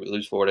reversed. Maybe we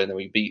lose Florida and then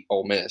we beat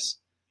Ole Miss.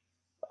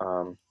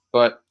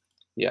 But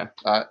yeah,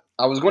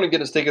 I was going to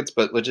get us tickets,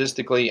 but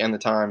logistically and the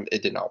time,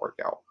 it did not work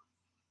out.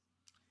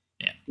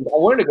 yeah. I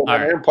wanted to go All down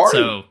there right, and party,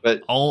 so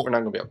but we're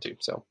not going to be able to.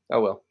 So,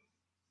 oh well.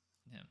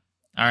 yeah.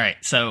 All right,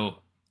 so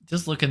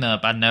just looking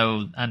up, I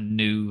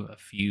knew a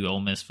few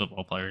Ole Miss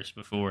football players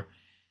before.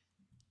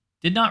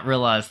 Did not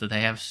realize that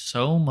they have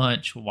so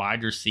much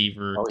wide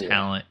receiver Oh yeah,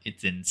 talent.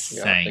 It's yeah. I'm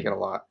thinking insane. a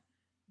lot.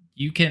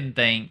 You can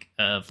think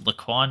of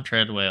Laquan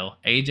Treadwell,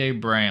 AJ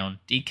Brown,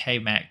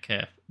 DK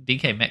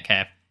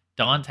Metcalf,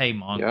 Dante Yep.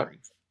 Moncrief.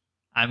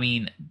 I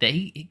mean,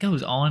 it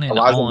goes on and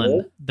Elijah on.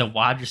 Moore. The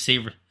wide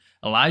receiver,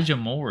 Elijah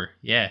Moore.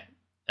 Yeah,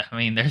 I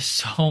mean,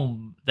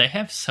 they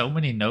have so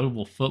many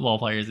notable football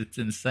players. It's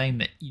insane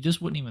that you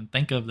just wouldn't even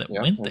think of that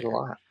Yeah, went there's a there.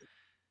 lot.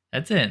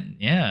 That's it.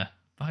 Yeah.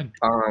 By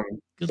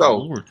good So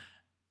lord.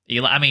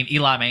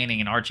 Eli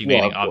Manning and Archie yeah,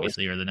 Manning of course.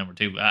 obviously are the number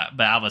 2,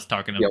 but I was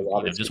talking Yeah, of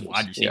wide just receivers.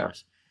 wide Yeah.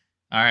 receivers.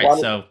 All right,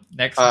 so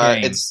next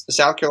game. It's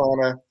South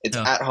Carolina. It's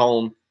Oh, at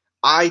home.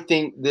 I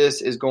think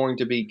this is going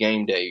to be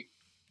game day.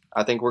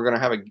 I think we're going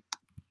to have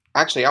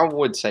actually, I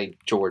would say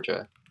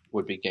Georgia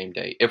would be game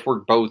day if we're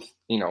both,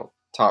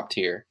 top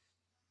tier.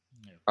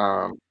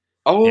 yeah.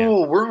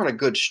 We're on a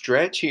good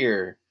stretch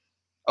here.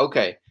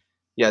 Okay.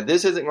 Yeah,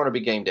 this isn't going to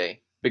be game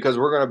day because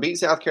we're going to beat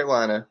South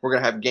Carolina. We're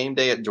going to have game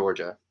day at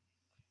Georgia.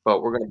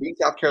 But we're going to beat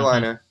South Mm-hmm.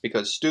 Carolina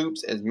because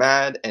Stoops is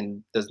mad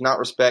and does not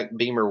respect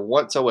Beamer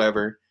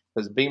whatsoever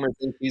because Beamer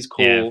thinks he's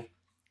Yeah. cool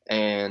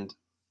and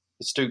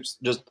Stoops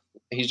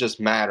he's just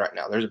mad right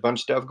now. There's a bunch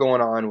of stuff going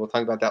on. We'll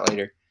talk about that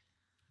later.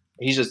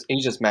 He's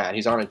just mad.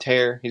 He's on a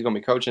tear. He's going to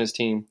be coaching his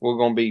team. We're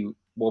going to be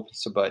whooping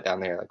some butt down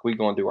there. Like, we're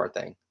going to do our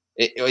thing.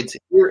 It's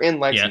here in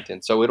Yeah.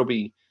 Lexington, so it'll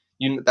be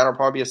that'll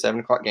probably be a 7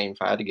 o'clock game if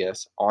I had to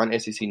guess on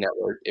SEC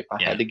Network if I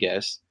Yeah. had to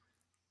guess,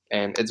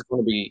 and it's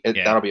going to be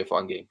Yeah. that'll be a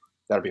fun game.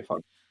 That'll be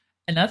fun.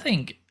 And I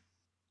think,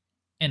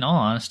 in all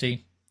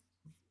honesty,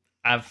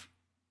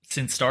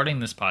 since starting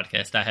this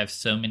podcast, I have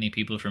so many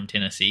people from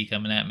Tennessee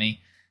coming at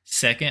me.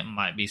 Second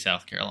might be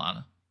South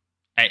Carolina.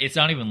 It's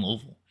not even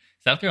Louisville.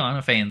 South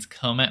Carolina fans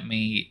come at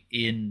me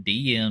in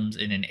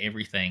DMs and in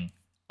everything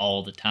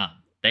all the time.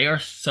 They are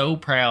so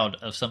proud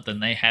of something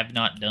they have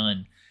not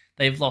done.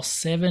 They've lost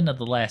 7 of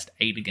the last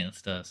 8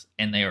 against us,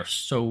 and they are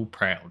so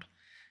proud.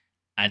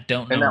 I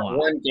don't know And that why.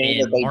 one game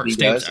And that they Mark beat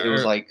Stoops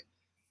us,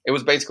 it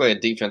was basically a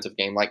defensive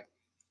game. Like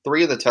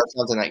 3 of the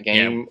touchdowns in that Yeah,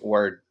 game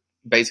were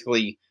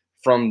basically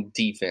from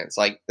defense.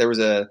 Like there was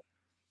yeah.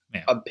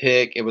 a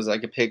pick, it was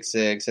like a pick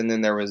six, and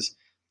then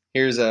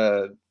here's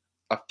a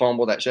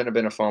fumble that shouldn't have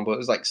been a fumble. It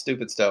was like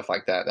stupid stuff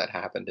like that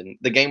happened, and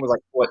the game was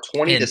like what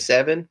 20 to And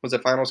 7 was the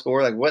final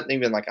score. Like wasn't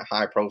even like a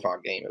high profile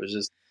game. It was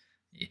just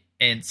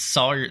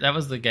Sawyer, that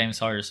was the game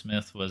Sawyer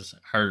Smith was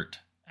hurt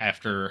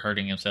after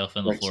hurting himself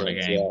in the makes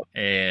Florida sense. Yeah, game,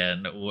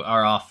 and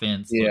our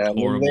offense looked yeah. And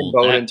then Lynn horrible.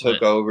 Bowden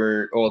took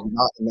over. Well,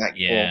 not in that. Well,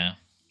 Yeah,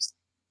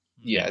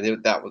 yeah, yeah,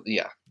 that was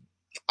yeah.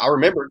 I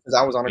remember because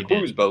I was on a we did.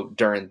 cruise boat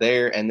during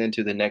there, and then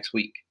to the next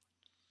week.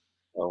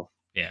 So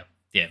Yeah,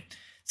 yeah.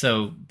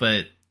 So,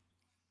 but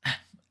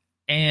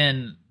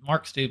and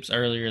Mark Stoops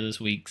earlier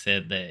this week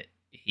said that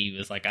he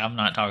was like, I'm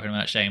not talking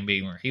about Shane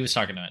Beamer. He was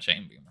talking about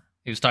Shane Beamer.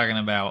 He was talking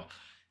about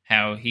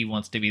how he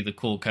wants to be the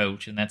cool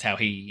coach, and that's how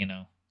he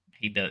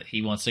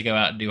wants to go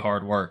out and do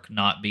hard work,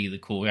 not be the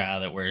cool guy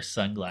that wears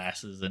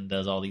sunglasses and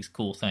does all these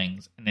cool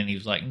things. And then he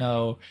was like,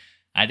 no,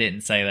 I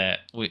didn't say that.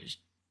 Which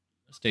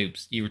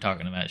Stoops, you were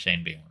talking about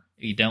Shane Beamer.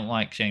 You don't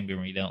like Shane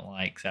Beamer. You don't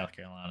like South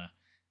Carolina.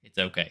 It's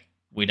okay.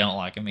 We don't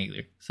like him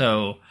either.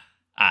 So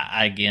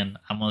I'm going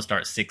to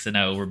start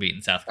 6-0. We're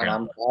beating South and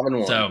I'm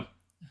Carolina. 5-1. So,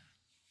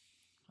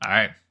 all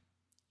right.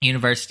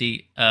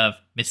 University of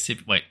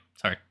Mississippi. Wait,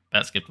 sorry,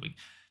 that skipped a week.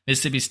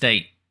 Mississippi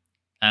State,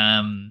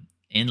 in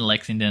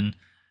Lexington.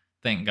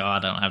 Thank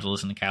God I don't have to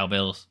listen to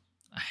cowbells.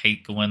 I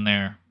hate going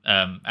there.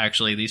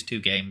 Actually, these two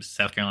games,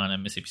 South Carolina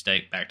and Mississippi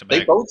State, back to They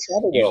back. both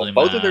travel well. Usually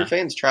Both of their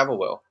fans travel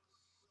well.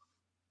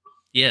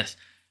 Yes,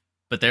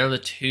 but they're the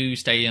two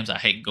stadiums I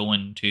hate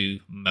going to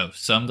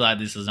most. So I'm glad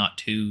this is not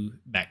two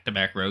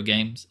back-to-back road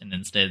games, and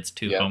instead it's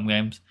two home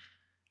games.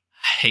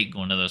 I hate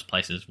going to those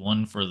places.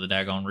 One for the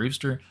daggone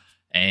Rooster,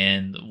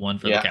 and one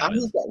for the Cowboys. I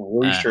hate that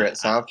Rooster at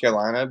South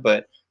Carolina,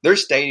 but their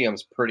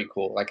stadium's pretty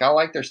cool. Like I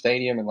like their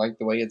stadium and like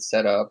the way it's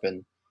set up,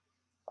 and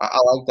I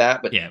like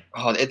that. But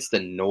it's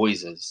the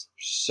noises,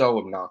 so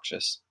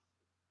obnoxious.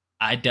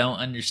 I don't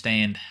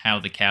understand how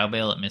the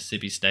cowbell at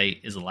Mississippi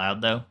State is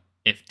allowed though.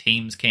 If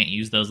teams can't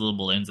use those little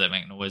balloons that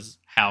make noise,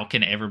 how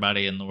can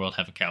everybody in the world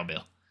have a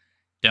cowbell?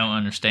 Don't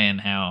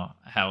understand how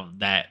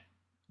that.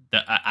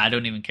 I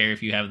don't even care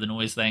if you have the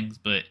noise things,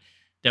 but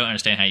don't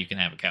understand how you can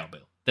have a cowbell.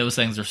 Those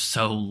things are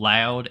so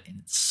loud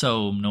and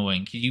so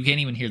annoying. You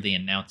can't even hear the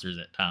announcers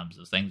at times.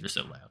 Those things are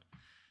so loud.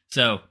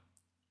 So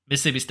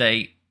Mississippi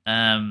State,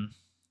 I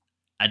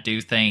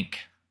do think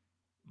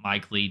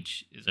Mike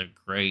Leach is a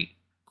great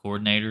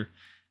coordinator.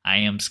 I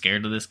am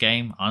scared of this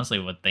game. Honestly,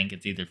 I would think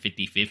it's either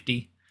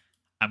 50-50.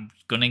 I'm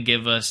going to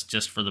give us,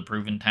 just for the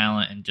proven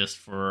talent and just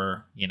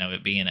for,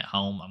 it being at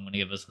home, I'm going to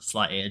give us a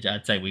slight edge.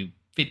 I'd say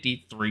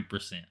 53%.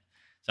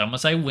 So I'm going to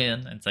say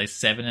win and say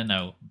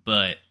 7-0,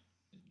 but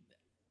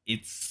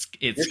it's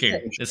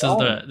scary. This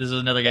is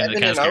another game that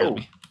kind of scares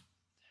me.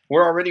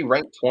 We're already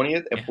ranked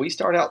 20th. If we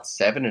start out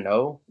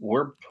 7-0,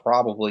 we're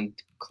probably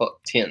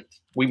 10th.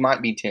 We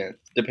might be 10th,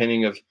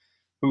 depending of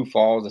who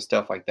falls and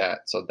stuff like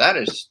that. So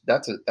that's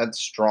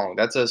strong.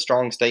 That's a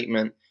strong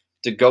statement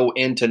to go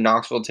into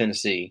Knoxville,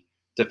 Tennessee,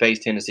 to face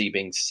Tennessee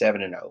being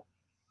 7-0.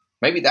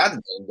 Maybe that's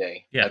game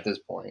day at this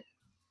point.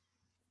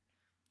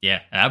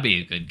 Yeah, that'd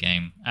be a good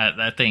game.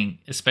 I think,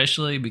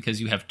 especially because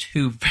you have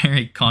two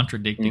very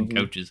contradicting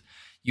coaches.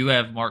 You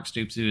have Mark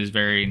Stoops, who is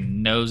very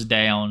nose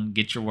down,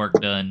 get your work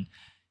done,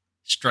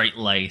 straight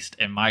laced,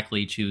 and Mike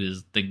Leach, who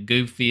is the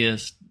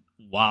goofiest,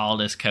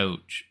 wildest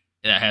coach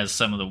that has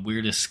some of the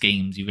weirdest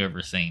schemes you've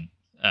ever seen.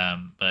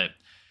 But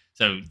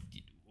so,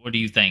 what do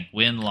you think?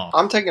 Win, loss?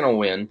 I'm taking a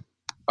win.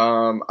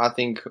 I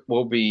think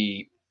we'll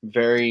be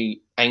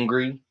very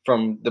angry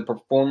from the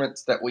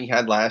performance that we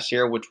had last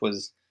year, which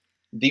was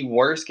the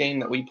worst game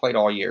that we played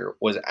all year,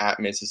 was at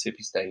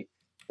Mississippi State.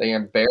 They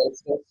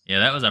embarrassed us. Yeah,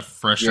 that was a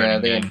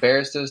frustrating game.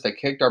 Embarrassed us. They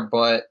kicked our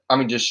butt. I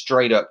mean, just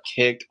straight up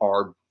kicked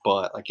our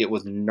butt. Like, it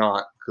was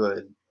not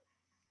good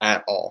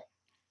at all.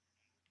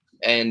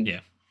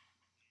 And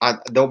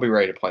they'll be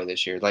ready to play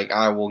this year. Like,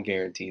 I will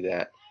guarantee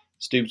that.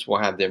 Stoops will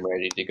have them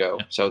ready to go.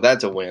 So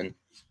that's a win.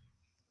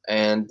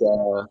 And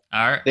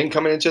then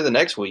coming into the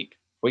next week,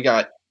 we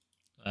got.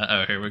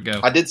 Here we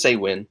go. I did say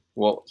win.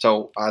 Well,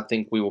 so I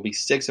think we will be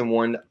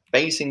 6-1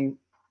 facing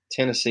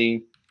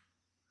Tennessee.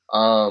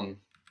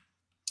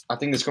 I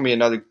think it's going to be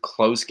another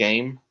close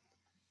game.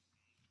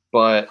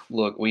 But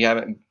look, we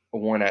haven't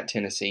won at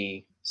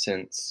Tennessee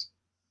since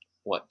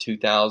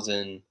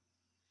 2000.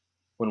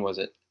 When was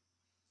it?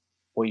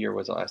 What year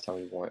was the last time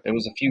we won? It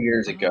was a few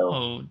years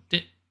ago.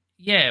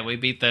 We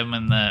beat them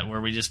in that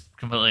where we just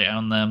completely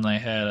owned them. They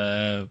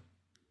had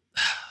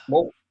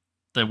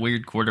the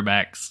weird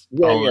quarterbacks.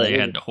 They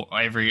had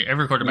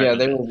every quarterback. Yeah,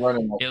 they were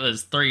running. It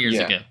was 3 years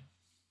ago.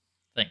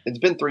 It's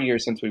been 3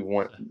 years since we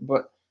won,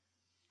 but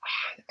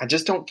I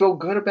just don't feel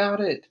good about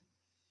it.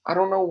 I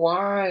don't know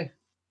why.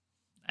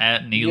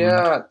 At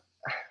Neyland.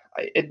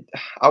 Yeah,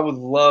 I would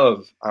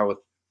love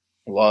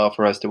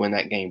for us to win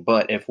that game,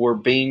 but if we're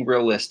being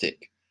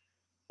realistic,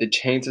 the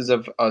chances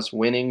of us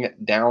winning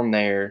down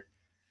there,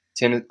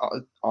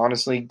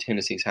 honestly,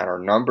 Tennessee's had our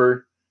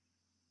number.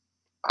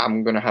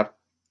 I'm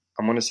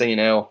gonna say an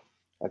L.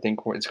 I think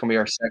it's going to be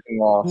our second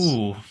loss.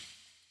 Ooh.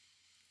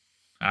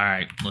 All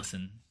right,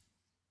 listen.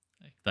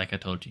 Like I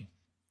told you,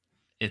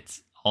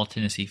 it's all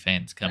Tennessee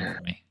fans come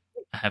for me.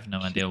 I have no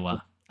idea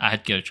why. I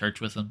had to go to church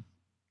with them.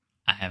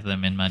 I have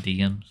them in my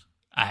DMs.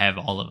 I have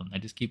all of them. They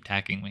just keep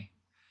tagging me.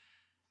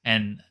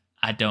 And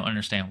I don't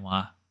understand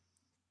why.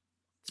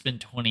 It's been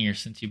 20 years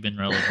since you've been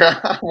relevant.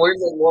 We're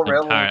been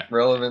more I'm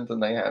relevant than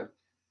they have.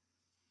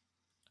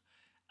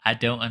 I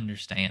don't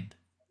understand.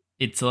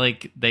 It's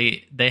like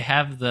they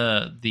have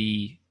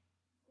the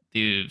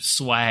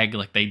swag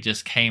like they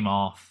just came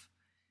off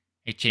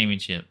a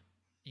championship.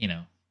 You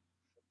know,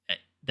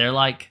 they're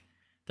like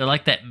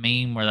that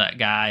meme where that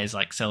guy is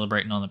like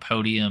celebrating on the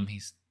podium.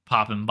 He's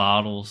popping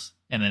bottles,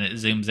 and then it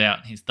zooms out,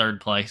 and he's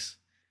third place.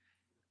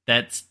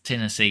 That's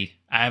Tennessee.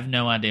 I have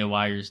no idea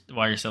why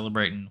you're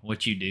celebrating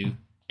what you do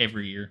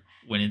every year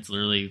when it's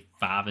literally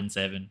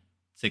 5-7,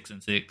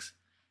 6-6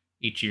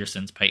 each year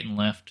since Peyton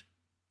left.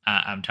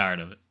 I'm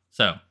tired of it.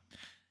 So, a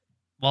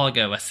while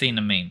ago, I seen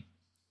a meme,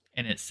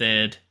 and it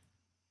said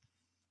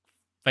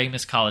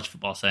famous college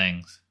football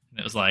sayings. And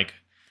it was like,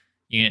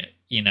 you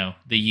know,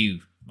 the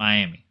U,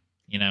 Miami,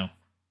 you know,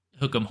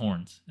 hook 'em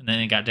horns. And then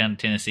it got down to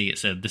Tennessee. It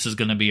said, this is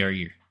going to be our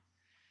year.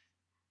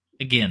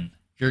 Again,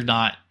 you're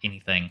not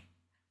anything.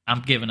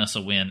 I'm giving us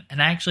a win.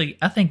 And actually,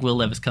 I think Will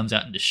Levis comes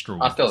out and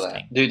destroys I feel this that.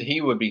 team. Dude, he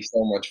would be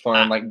so much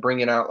fun. Like,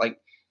 bringing out, like,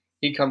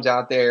 he comes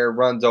out there,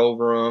 runs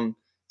over him,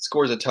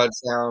 scores a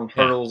touchdown,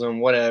 hurdles him,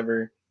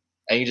 whatever.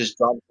 And he just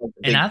drops like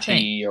a big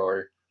T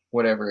or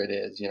whatever it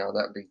is. You know,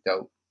 that'd be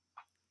dope.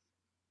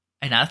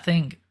 And I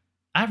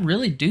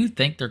really do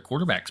think their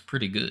quarterback's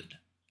pretty good.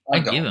 I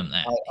give him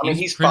that. I mean,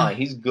 he's fine.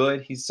 He's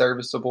good. He's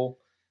serviceable.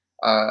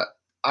 I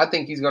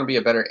think he's going to be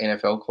a better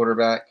NFL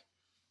quarterback.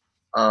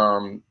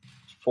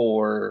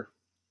 For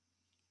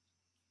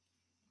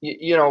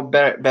you know,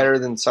 better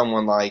than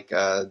someone like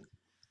the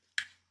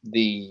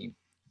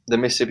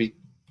Mississippi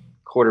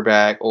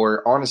quarterback,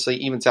 or honestly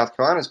even South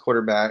Carolina's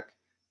quarterback,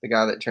 the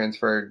guy that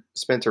transferred,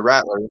 Spencer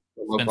Rattler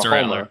from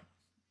Oklahoma.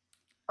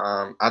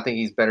 I think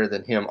he's better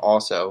than him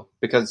also,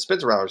 because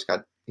Spencer Rattler's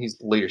got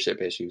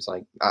leadership issues.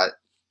 Like, I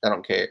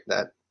don't care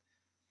that.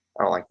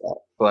 I don't like that.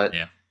 But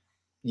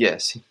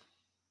yes,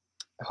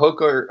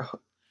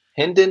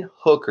 Hendon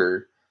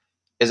Hooker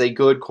is a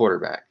good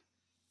quarterback.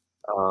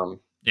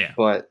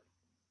 But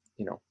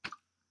you know,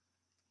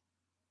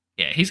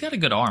 he's got a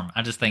good arm.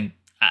 I just think,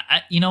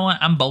 you know what?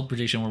 I'm bold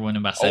prediction we're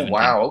winning by 17. Oh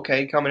wow,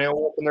 okay, coming in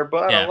whooping their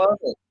butt. I love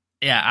it.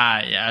 Yeah,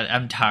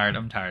 I'm tired.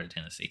 I'm tired of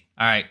Tennessee.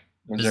 All right,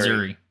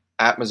 Missouri.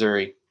 At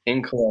Missouri,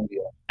 in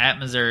Columbia. At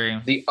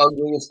Missouri. The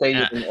ugliest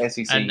stadium in the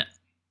SEC.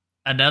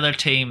 Another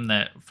team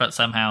that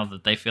somehow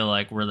that they feel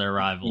like we're their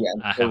rival.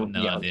 I have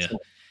no idea.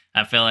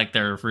 I feel like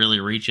they're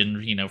really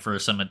reaching, you know, for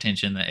some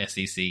attention. The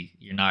SEC,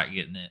 you're not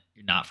getting it.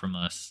 You're not from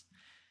us.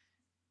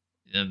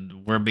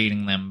 And we're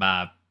beating them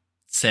by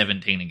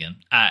 17 again.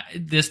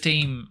 This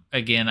team,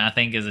 again, I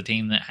think is a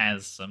team that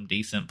has some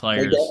decent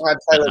players. They don't have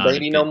Tyler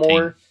Beatty no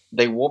more.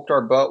 They whooped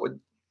our butt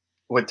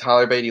with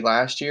Tyler Beatty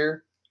last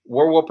year.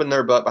 We're whooping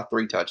their butt by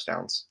 3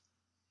 touchdowns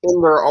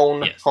in their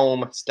own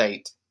home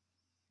state.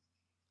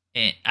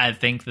 And I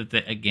think that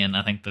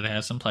I think that they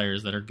have some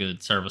players that are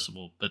good,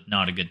 serviceable, but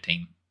not a good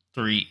team.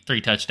 3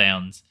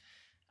 touchdowns.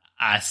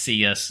 I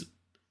see us,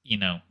 you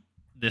know,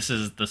 this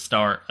is the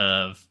start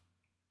of,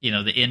 you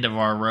know, the end of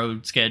our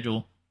road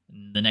schedule.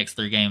 The next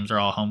 3 games are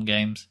all home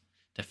games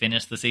to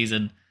finish the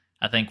season.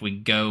 I think we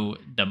go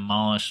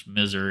demolish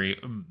Missouri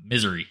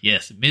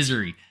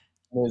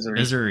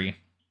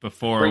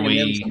before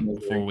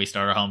we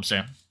start our home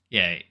stand.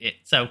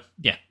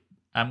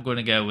 I'm going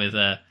to go with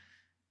a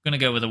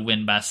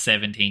win by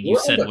 17. You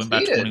said win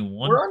by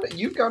 21.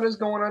 You've got us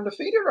going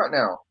undefeated right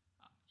now.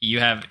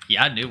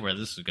 I knew where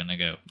this was going to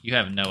go. You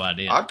have no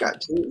idea. I've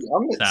got 2.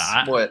 I'm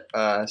at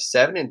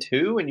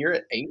 7-2, and you're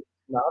at 8.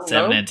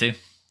 7-2.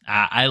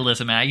 I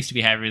listen, man. I used to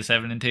be happy with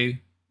 7-2,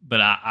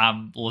 but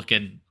I'm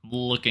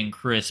looking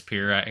crisp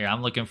here right here.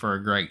 I'm looking for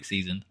a great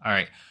season. All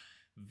right,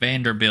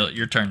 Vanderbilt,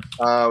 your turn.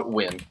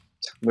 Win.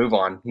 Move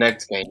on.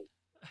 Next game.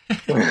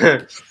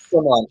 Come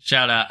on.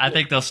 Shout out. I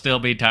think they'll still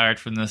be tired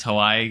from this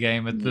Hawaii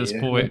game at this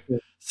point.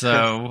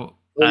 So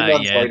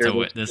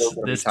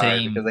this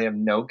team, because they have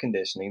no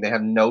conditioning, they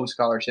have no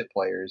scholarship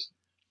players.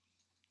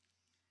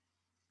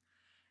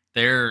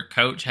 Their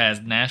coach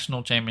has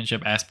national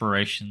championship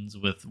aspirations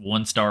with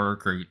 1-star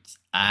recruits.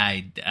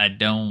 I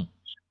don't.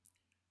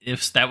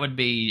 If that would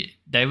be,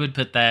 they would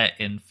put that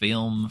in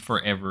film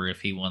forever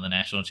if he won the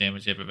national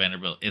championship at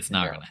Vanderbilt. It's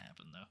not going to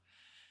happen though.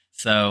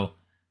 So,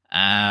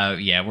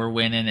 we're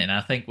winning, and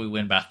I think we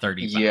win by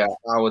 35. Yeah,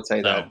 I would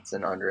say that's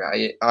an under.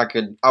 I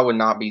would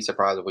not be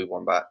surprised if we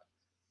won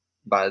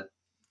by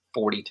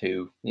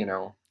 42. You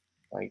know,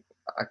 like,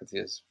 I could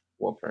see us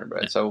whooping,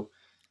 but so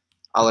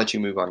I'll let you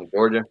move on to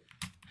Georgia.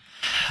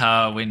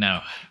 We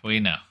know. All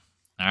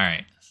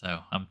right, so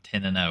I'm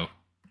 10-0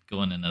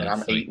 going into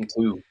this week.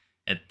 I'm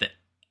 8-2.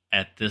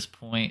 At this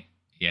point,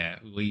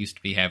 we used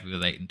to be happy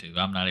with 8-2.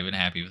 I'm not even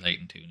happy with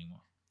 8-2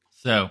 anymore.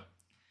 So,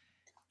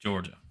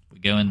 Georgia, we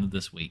go into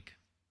this week.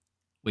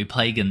 We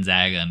play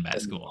Gonzaga in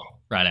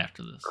basketball right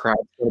after this.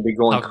 Crowd's going to be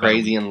going Talk about a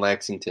crazy week. in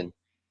Lexington.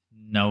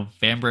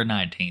 November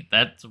 19th.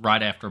 That's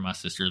right after my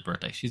sister's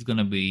birthday. She's going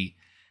to be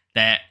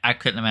that. I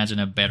couldn't imagine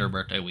a better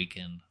birthday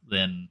weekend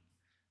than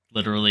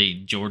literally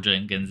Georgia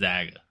and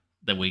Gonzaga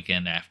the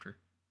weekend after.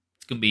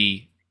 It's going to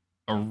be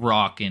a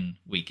rocking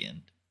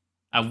weekend.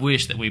 I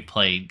wish that we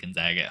played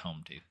Gonzaga at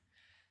home too.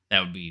 That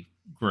would be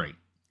great.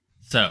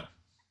 So,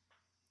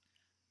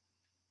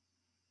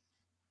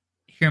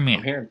 hear me I'm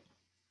out. here.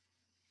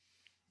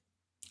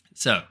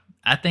 So,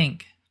 I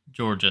think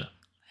Georgia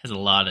has a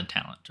lot of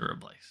talent to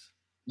replace.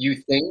 You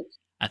think?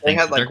 I They think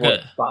had they're like, what,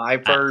 good.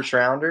 5 first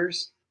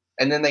rounders?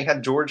 And then they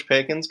had George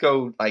Pickens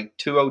go like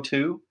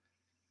 202?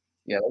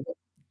 Yeah,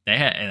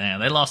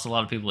 They lost a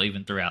lot of people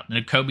even throughout.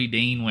 And Kobe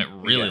Dean went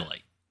really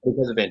late.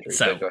 because of injury.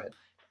 So, Go ahead.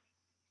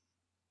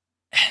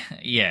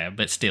 Yeah,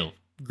 but still,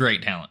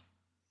 great talent.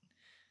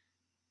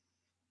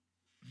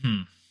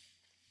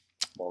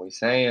 What are we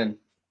saying?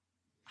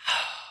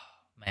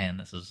 Man,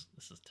 this is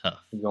tough.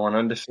 You're going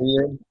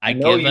undefeated? I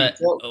know give you it.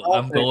 felt I'm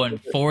confident going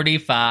with it.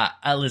 45.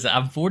 Listen,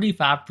 I'm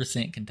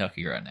 45%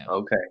 Kentucky right now.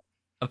 Okay.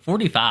 I'm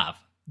 45.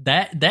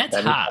 That's That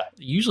is high. high.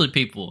 Usually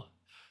people,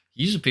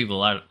 a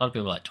lot of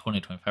people are like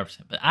 20, 25%.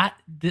 But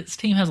this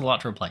team has a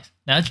lot to replace.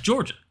 Now it's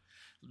Georgia,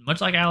 much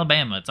like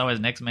Alabama. It's always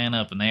next man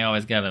up, and they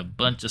always got a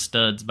bunch of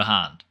studs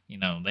behind. You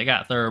know, they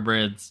got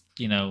thoroughbreds.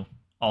 You know,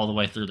 all the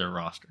way through their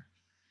roster.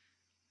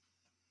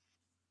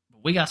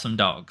 But we got some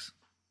dogs,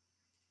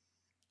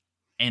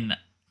 and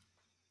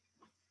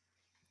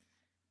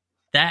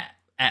that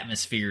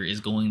atmosphere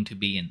is going to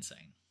be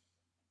insane.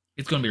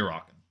 It's going to be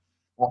rocking.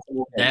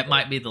 That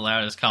might be the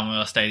loudest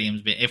Commonwealth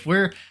Stadium's been. If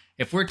we're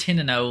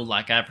 10-0,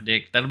 like I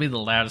predict, that'll be the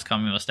loudest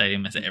Commonwealth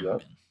Stadium has ever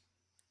been.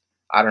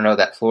 I don't know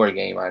that Florida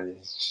game.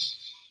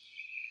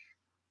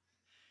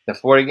 The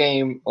Florida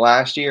game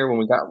last year when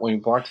we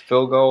blocked the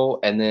field goal,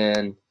 and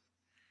then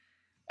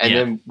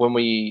when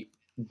we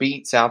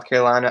beat South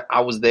Carolina, I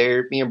was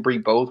there. Me and Bree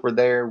both were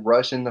there,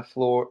 rushing the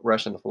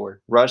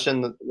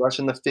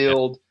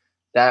field.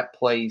 That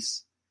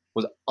place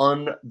was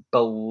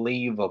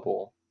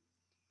unbelievable.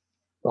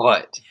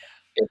 But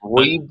if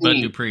we Bud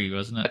beat Dupree,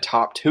 wasn't a it?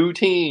 top 2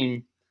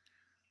 team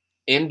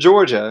in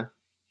Georgia,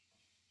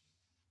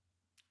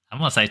 I'm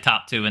gonna say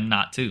top 2 and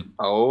not 2.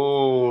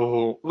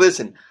 oh,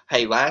 listen.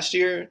 Hey, last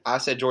year I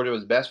said Georgia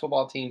was the best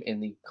football team in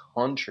the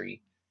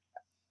country.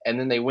 And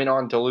then they went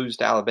on to lose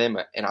to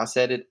Alabama. And I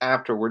said it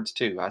afterwards,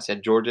 too. I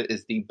said Georgia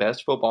is the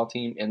best football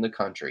team in the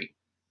country.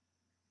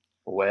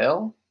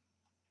 Well,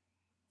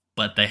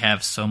 But they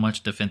have so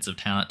much defensive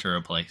talent to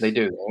replace. they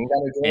do. They ain't got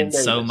a Jordan And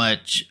so Davis.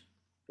 much.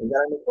 They got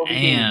a Nicole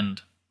Bean.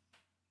 And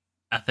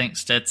I think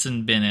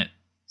Stetson Bennett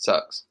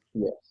Sucks.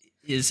 Yeah.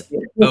 is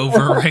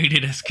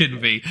overrated as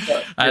can be.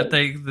 Yeah. I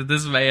think that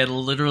this man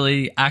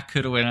literally, I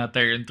could have went out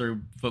there and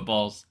threw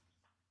footballs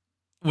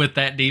with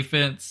that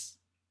defense.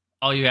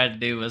 All you had to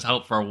do was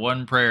hope for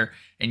one prayer,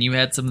 and you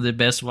had some of the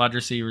best wide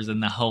receivers in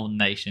the whole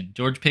nation.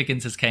 George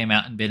Pickens has came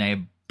out and been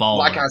a baller.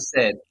 Like I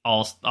said,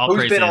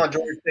 who's been on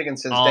George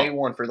Pickens since day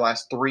one for the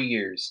last 3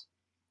 years?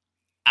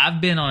 I've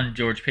been on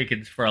George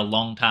Pickens for a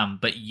long time,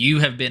 but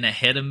you have been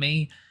ahead of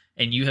me,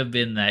 and you have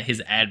been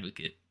his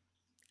advocate.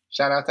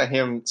 Shout out to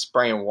him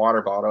spraying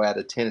water bottle at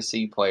a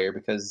Tennessee player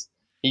because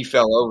he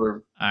fell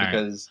over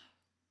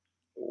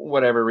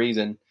whatever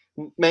reason.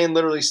 Man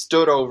literally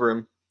stood over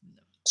him.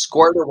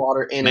 Squirted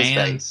water in his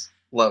face.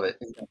 Love it.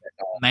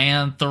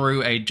 Man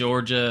threw a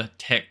Georgia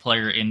Tech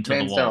player into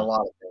the wall. Done a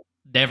lot of things.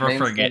 Never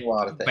forget.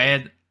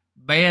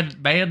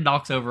 Bad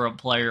knocks over a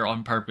player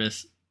on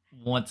purpose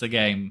once a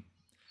game.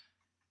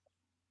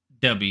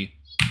 W.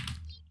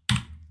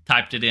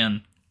 Typed it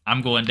in.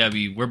 I'm going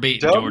W. We're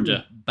beating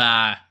Georgia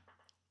by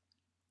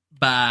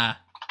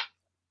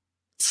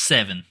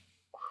 7.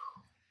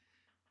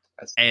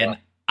 And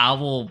I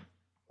will.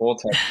 Full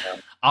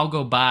touchdown. I'll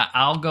go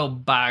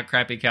buy a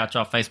crappy couch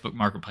off Facebook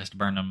Marketplace to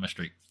burn on my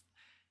street.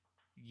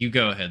 You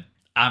go ahead.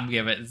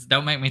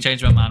 Don't make me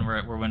change my mind.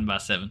 We're winning by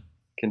 7.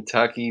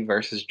 Kentucky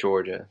versus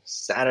Georgia,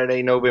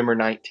 Saturday, November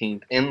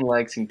 19th in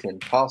Lexington.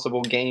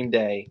 Possible game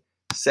day,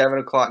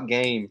 7:00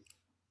 game.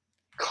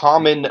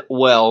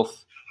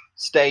 Commonwealth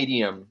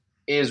Stadium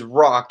is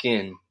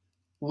rocking,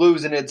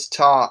 losing its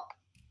top,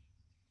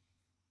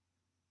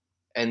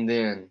 and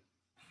then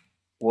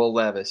Will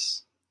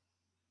Levis.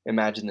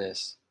 Imagine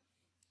this.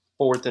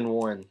 4th and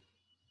 1.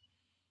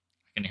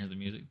 I can hear the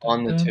music.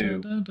 On the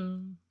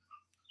 2.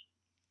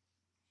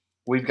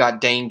 We've got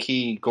Dane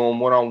Key going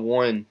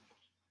 1-on-1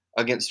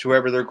 against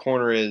whoever their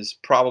corner is.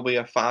 Probably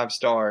a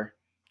 5-star.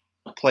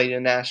 Played a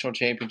national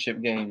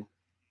championship game.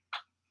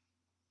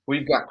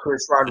 We've got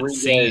Chris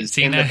Rodriguez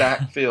in the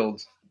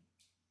backfield.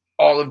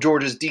 All of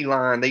Georgia's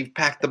D-line. They've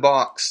packed the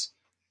box.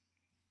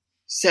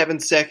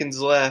 7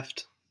 seconds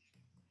left.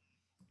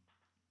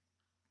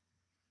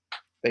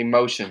 They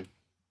motion.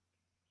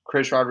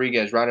 Chris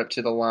Rodriguez right up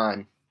to the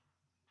line.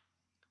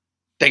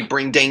 They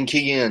bring Dane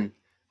Key in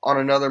on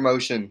another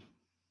motion.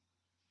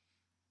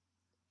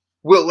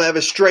 Will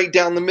Levis straight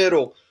down the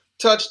middle.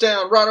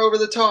 Touchdown right over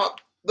the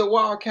top. The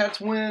Wildcats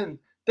win.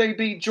 They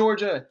beat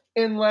Georgia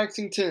in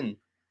Lexington.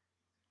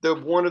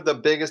 One of the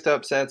biggest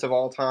upsets of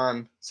all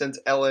time since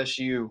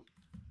LSU.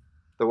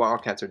 The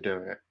Wildcats are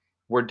doing it.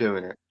 We're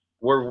doing it.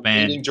 We're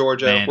beating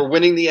Georgia. Man, We're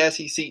winning the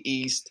SEC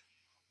East.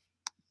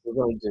 We're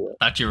going to do it.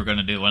 thought you were going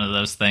to do one of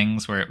those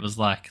things where it was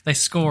like they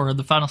score in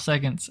the final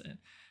seconds,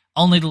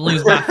 only to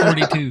lose by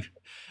 42.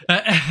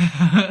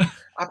 I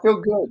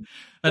feel good.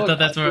 I thought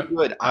that's what.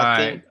 Good.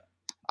 I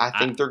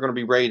think they're going to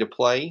be ready to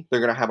play. They're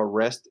going to have a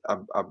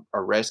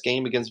rest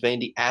game against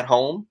Vandy at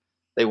home.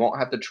 They won't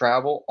have to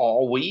travel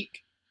all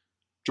week.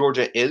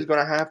 Georgia is going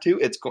to have to.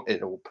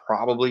 It'll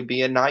probably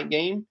be a night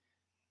game,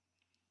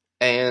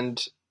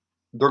 and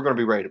they're going to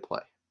be ready to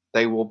play.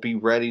 They will be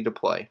ready to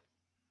play.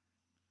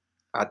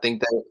 I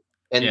think that,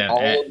 and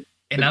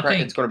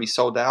it's going to be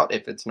sold out.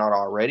 If it's not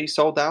already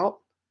sold out,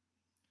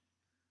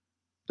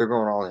 they're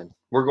going all in.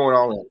 We're going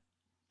all in.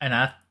 And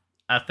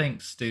I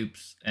think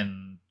Stoops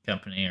and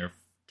company are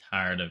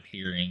tired of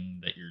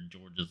hearing that you're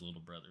Georgia's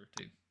little brother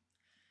too.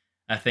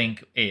 I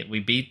think we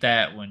beat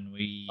that when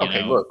we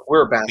look,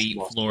 we're a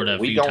basketball beat Florida.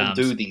 We don't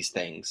do these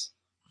things.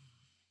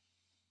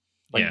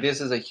 This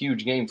is a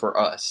huge game for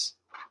us.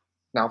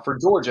 Now for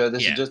Georgia,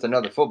 this is just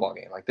another football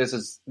game. Like this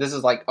is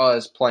like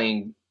us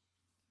playing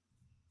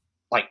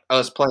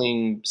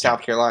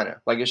South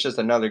Carolina. Like it's just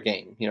another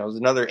game. It's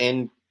another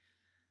in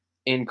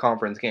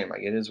conference game.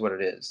 Like it is what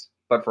it is.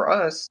 But for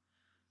us,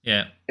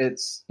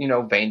 it's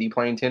Vandy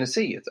playing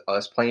Tennessee. It's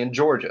us playing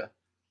Georgia.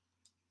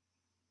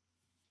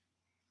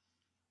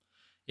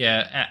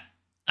 Yeah,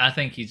 I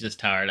think he's just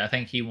tired. I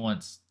think he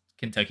wants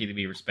Kentucky to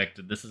be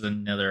respected. This is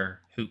another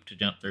hoop to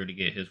jump through to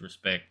get his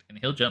respect, and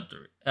he'll jump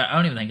through it. I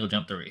don't even think he'll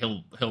jump through it.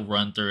 He'll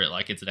run through it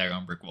like it's a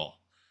daggone brick wall.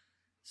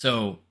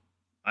 So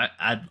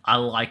I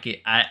like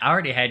it. I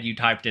already had you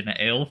typed in an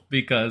L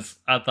because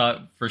I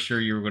thought for sure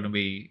you were going to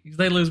be.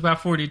 They lose by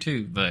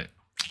 42, but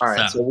all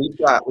right. So we've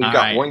got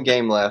one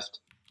game left.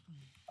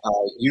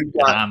 You've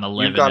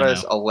got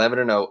us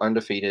 11-0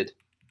 undefeated.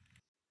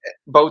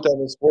 Both of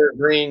us, we're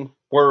agreeing.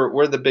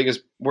 We're the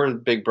biggest. We're the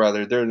big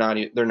brother. They're not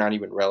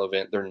even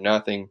relevant. They're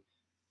nothing.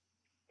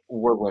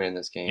 We're winning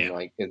this game.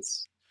 Yeah.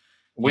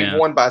 We've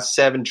won by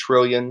 7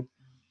 trillion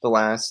the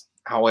last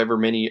however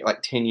many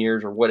 10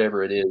 years or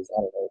whatever it is.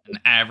 I don't know. An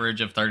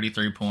average of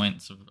 33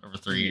 points over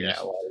 3 years.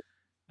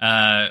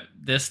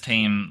 This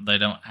team, they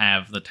don't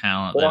have the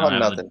talent. They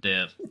don't have the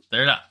depth.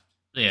 They're not.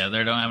 Yeah,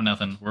 they don't have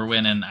nothing. We're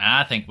winning.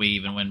 I think we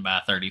even win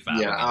by 35.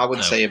 Yeah, I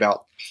would say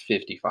about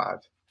 55.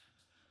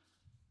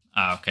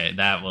 Okay,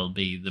 that will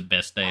be the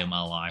best day of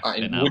my life.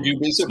 Would you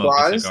be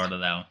surprised? To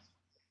that one.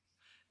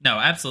 No,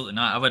 absolutely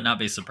not. I would not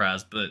be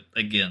surprised. But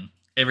again,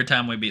 every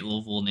time we beat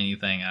Louisville in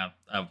anything,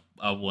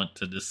 I want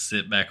to just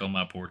sit back on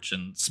my porch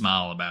and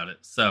smile about it.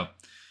 So,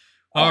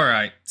 all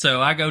right.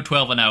 So I go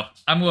 12-0.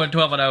 I'm going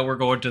 12-0. We're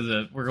going to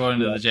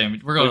the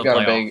Jamie. We're going to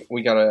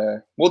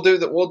playoff. We'll do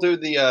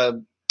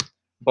the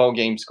bowl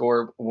game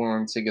score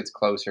once it gets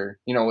closer.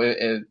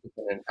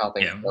 How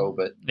things go.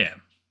 But yeah.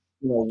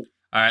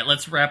 All right,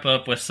 let's wrap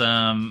up with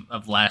some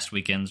of last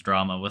weekend's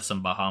drama with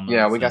some Bahamas.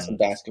 Yeah, we got some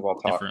basketball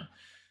talk. All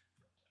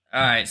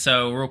right,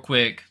 so real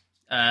quick,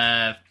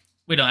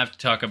 we don't have to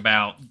talk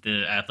about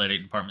the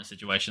athletic department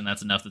situation.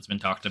 That's enough that's been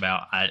talked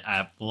about.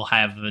 I will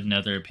have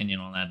another opinion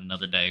on that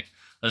another day.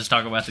 Let's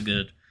talk about the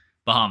good.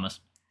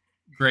 Bahamas.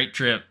 Great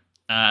trip.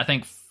 I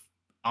think,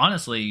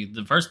 honestly,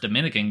 the first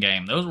Dominican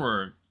game,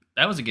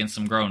 that was against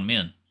some grown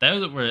men.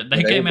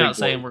 They came out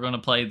saying we're going to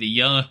play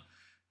the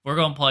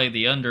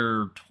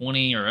under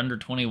 20 or under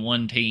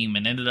 21 team,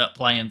 and ended up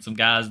playing some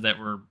guys that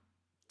were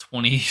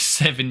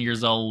 27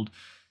 years old.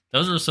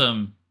 Those are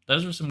some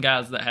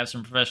guys that have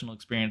some professional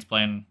experience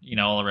playing,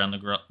 all around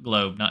the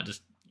globe, not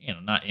just,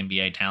 not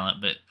NBA talent,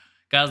 but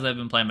guys that have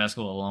been playing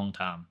basketball a long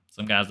time.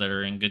 Some guys that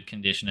are in good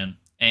conditioning.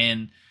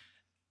 And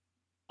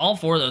all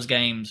 4 of those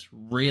games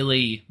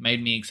really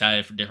made me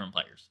excited for different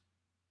players.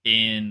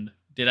 And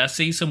did I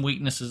see some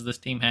weaknesses this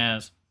team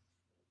has?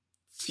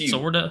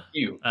 Sorta.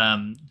 Few.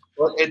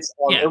 Well,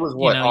 it was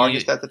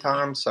August at the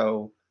time,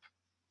 so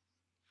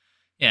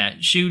yeah,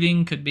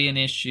 shooting could be an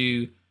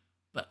issue,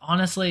 but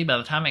honestly, by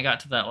the time it got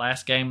to that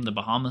last game, the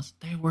Bahamas,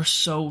 they were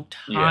so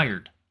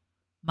tired. Yeah.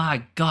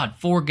 My God,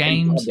 4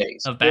 games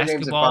of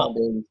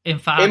basketball in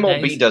 5 days.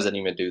 MLB doesn't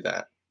even do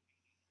that,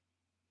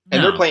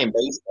 and they're playing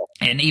baseball.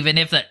 And even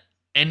if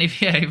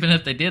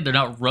they did, they're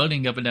not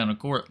running up and down the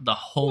court the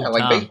whole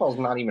time. Baseball's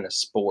not even a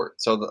sport,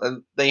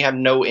 so they have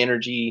no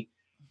energy.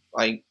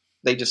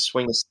 They just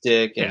swing a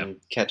stick and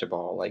catch a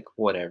ball,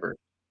 whatever.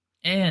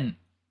 And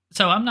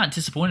so I'm not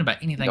disappointed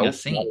about anything I've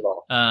seen. Not at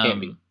all. Can't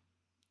be.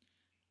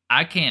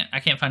 I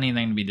can't find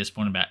anything to be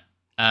disappointed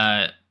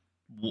about.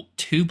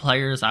 2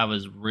 players I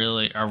was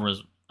really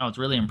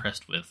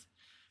impressed with.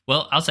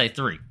 Well, I'll say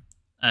 3.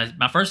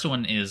 My first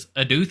one is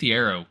Adu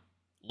Thiero.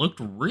 Looked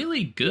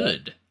really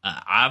good.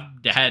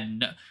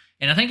 And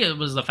I think it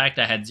was the fact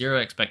I had 0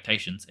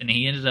 expectations, and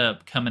he ended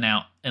up coming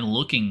out and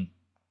looking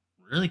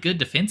really good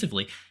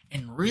defensively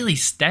and really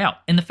stout.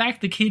 And the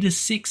fact the kid is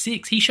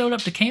 6'6", he showed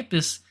up to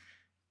campus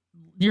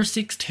near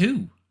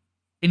 6'2",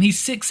 and he's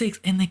 6'6",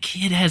 and the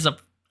kid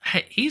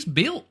he's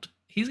built.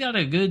 he's got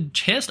a good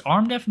chest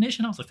arm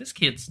definition. I was like, this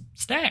kid's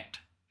stacked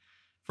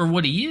for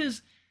what he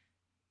is.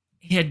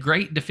 He had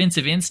great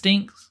defensive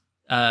instincts.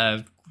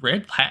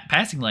 Read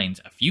passing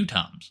lanes a few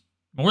times,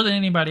 more than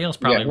anybody else.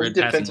 Probably his read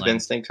passing defensive lanes.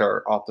 instincts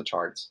are off the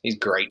charts. He's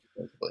great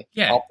defensively.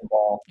 Yeah, off the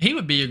ball. He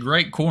would be a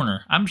great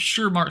corner. I'm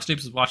sure Mark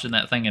Stoops is watching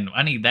that thing, and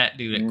I need that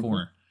dude at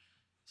corner.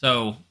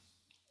 So,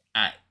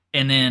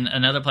 and then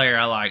another player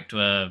I liked,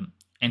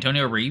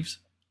 Antonio Reeves,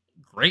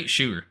 great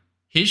shooter.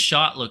 His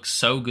shot looks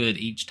so good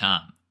each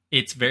time.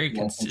 It's very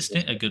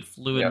consistent, a good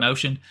fluid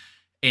motion,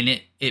 and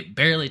it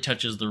barely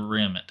touches the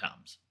rim at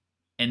times.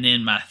 And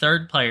then my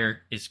third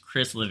player is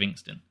Chris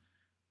Livingston.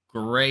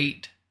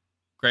 Great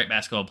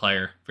basketball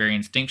player. Very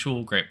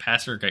instinctual, great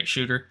passer, great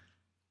shooter.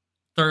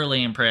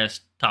 Thoroughly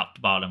impressed top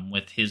to bottom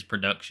with his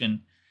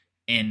production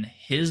and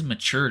his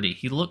maturity.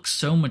 He looks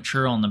so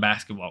mature on the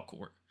basketball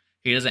court.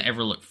 He doesn't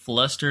ever look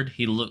flustered.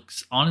 He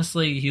looks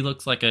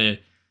like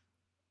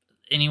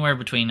anywhere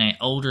between an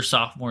older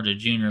sophomore to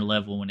junior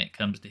level when it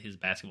comes to his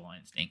basketball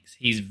instincts.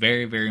 He's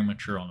very, very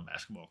mature on the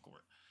basketball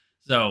court.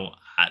 So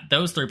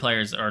those three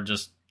players are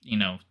just,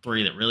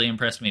 three that really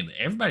impressed me.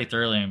 Everybody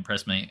thoroughly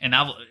impressed me. And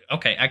I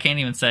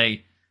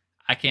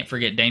can't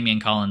forget Damian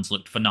Collins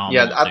looked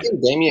phenomenal. Yeah, I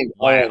think Damian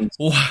Collins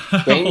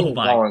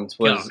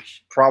was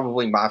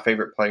probably my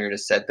favorite player to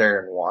sit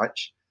there and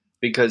watch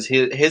because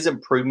his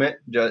improvement,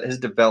 his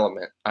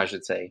development, I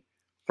should say,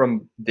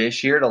 from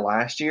this year to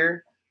last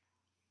year,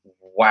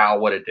 wow,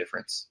 what a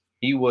difference.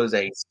 He was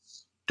a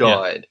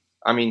stud.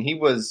 Yeah. I mean, he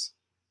was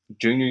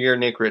junior year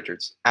Nick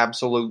Richards,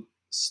 absolute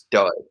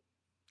stud.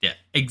 Yeah,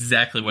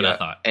 exactly what I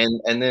thought.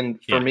 And then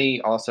for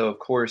me also, of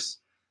course,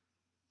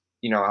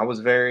 I was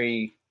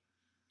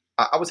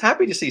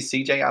happy to see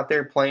CJ out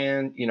there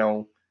playing.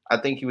 I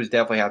think he was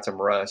definitely had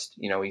some rust.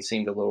 He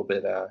seemed a little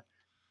bit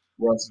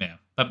rust. Yeah,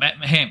 but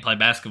he hadn't played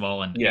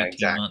basketball in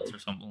 18 months or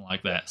something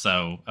like that.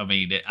 So, I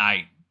mean,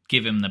 I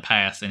give him the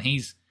pass, and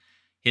his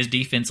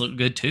defense looked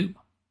good too.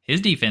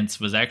 His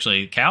defense was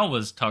actually, Cal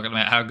was talking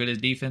about how good his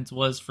defense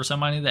was for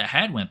somebody that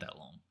had went that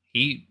long.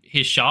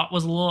 His shot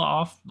was a little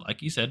off,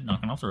 like you said,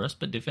 knocking off the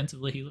rust, but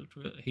defensively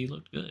he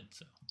looked good.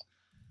 So,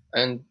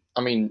 and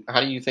I mean,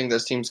 how do you think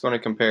this team's going to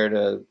compare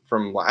to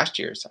from last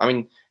year's? I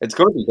mean, it's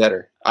going to be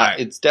better.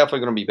 It's definitely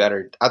going to be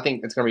better. I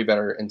think it's going to be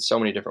better in so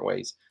many different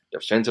ways.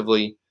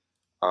 Defensively,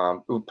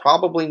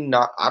 probably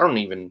not. I don't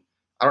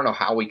know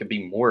how we could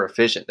be more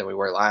efficient than we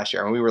were last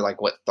year. I mean, we were like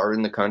third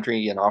in the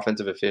country in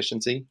offensive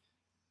efficiency.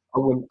 I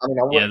wouldn't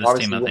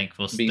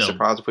be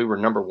surprised if we were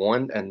number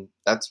one, and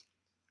that's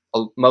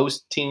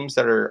most teams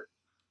that are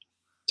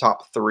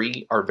top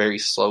three are very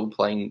slow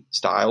playing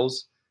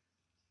styles.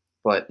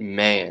 But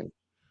man,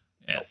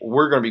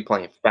 we're going to be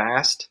playing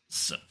fast.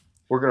 So,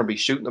 we're going to be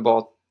shooting the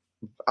ball.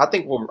 I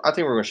think we're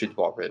going to shoot the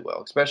ball really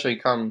well, especially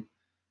come,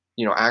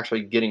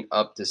 actually getting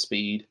up to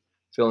speed,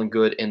 feeling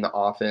good in the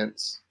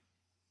offense.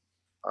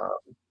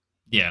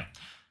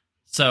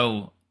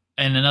 So,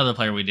 and another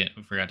player we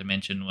forgot to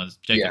mention was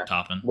Jacob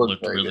Toppin.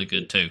 Looked really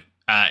good too.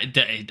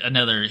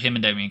 Him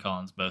and Damian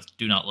Collins both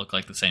do not look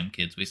like the same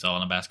kids we saw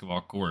on a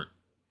basketball court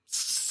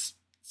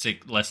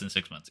less than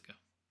 6 months ago.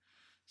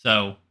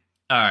 So,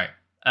 all right.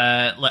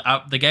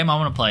 The game I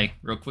want to play,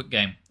 real quick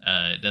game.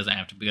 It doesn't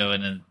have to go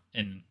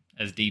in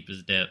as deep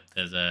as depth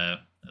as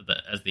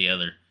the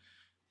other.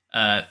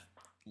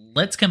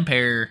 Let's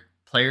compare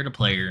player to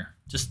player,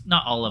 just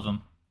not all of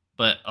them,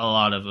 but a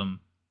lot of them.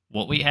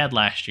 What we had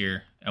last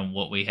year and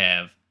what we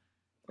have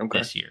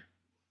this year.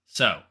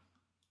 So,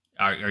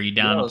 are you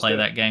down to play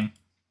that game?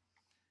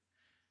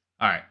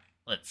 All right.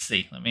 Let's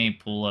see. Let me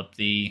pull up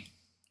I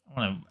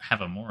want to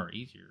have a more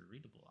easier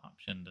readable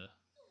option to.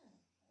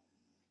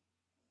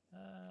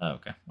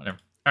 Okay, whatever.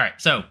 All right,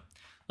 so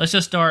let's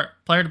just start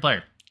player to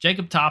player.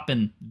 Jacob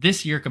Toppin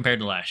this year compared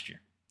to last year.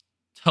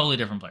 Totally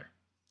different player.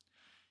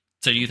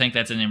 So do you think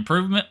that's an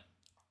improvement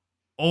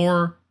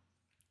or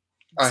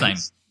same?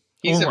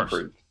 He's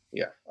improved.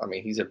 Yeah, I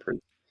mean, he's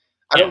improved.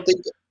 I don't think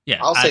 –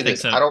 I'll say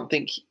this. So. I don't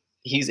think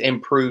he's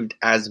improved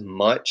as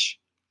much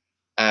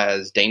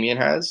as Damian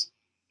has,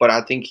 but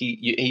I think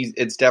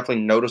it's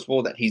definitely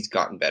noticeable that he's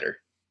gotten better.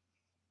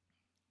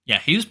 Yeah,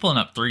 he was pulling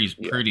up threes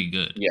pretty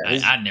good.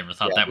 Yeah, I never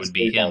thought that would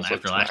be him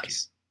after last year.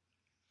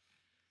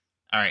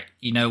 All right,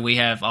 we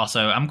have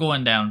also – I'm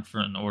going down for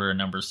an order of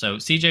numbers. So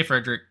C.J.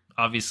 Frederick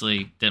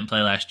obviously didn't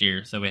play last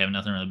year, so we have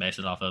nothing really to base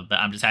it off of, but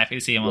I'm just happy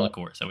to see him on the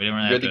court. So we didn't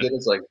really have to get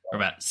his leg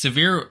about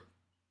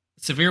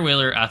Severe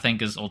Wheeler, I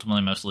think, is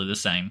ultimately mostly the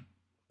same,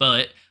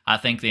 but I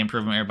think the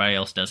improvement everybody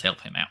else does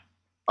help him out.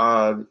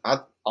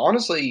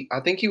 Honestly,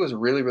 I think he was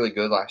really, really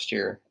good last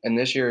year, and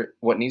this year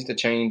what needs to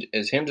change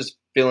is him just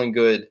feeling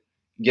good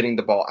getting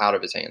the ball out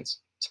of his hands.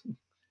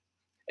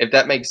 If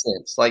that makes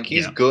sense. Like,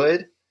 he's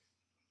good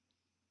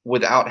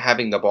without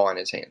having the ball in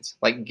his hands.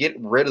 Like, get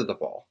rid of the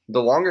ball.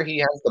 The longer he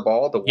has the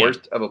ball, the worse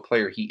of a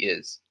player he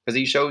is. Because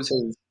he shows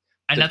his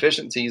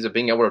deficiencies of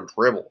being able to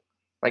dribble.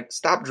 Like,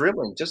 stop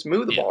dribbling. Just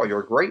move the ball. You're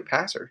a great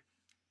passer.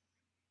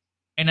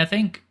 And I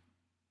think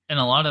in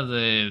a lot of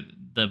the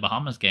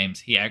Bahamas games,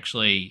 he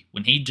actually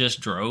when he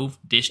just drove,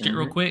 dished it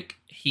real Mm-hmm. quick.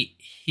 He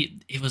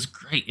it was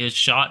great. His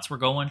shots were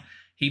going.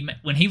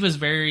 When he was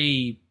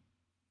very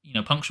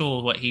punctual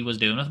with what he was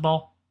doing with the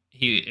ball,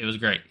 it was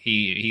great. He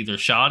either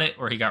shot it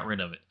or he got rid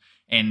of it.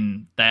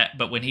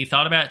 But when he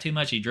thought about it too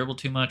much, he dribbled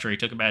too much, or he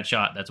took a bad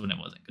shot. That's when it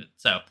wasn't good.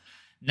 So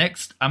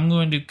next, I'm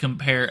going to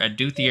compare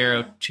Adu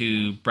Thiero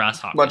to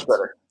Bryce Much Hopkins.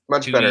 better.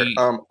 Much better.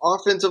 Yeah,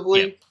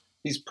 Offensively,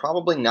 he's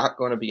probably not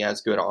going to be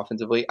as good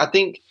offensively. I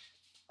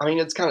mean,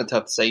 it's kind of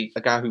tough to say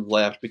a guy who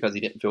left because he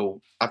didn't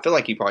feel. I feel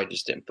like he probably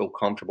just didn't feel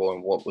comfortable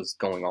in what was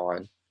going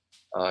on,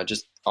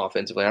 just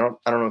offensively. I don't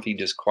know if he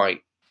just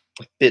quite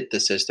fit the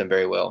system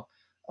very well.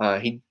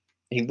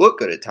 He looked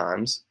good at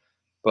times,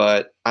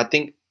 but I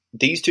think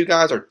these two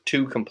guys are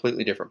two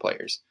completely different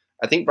players.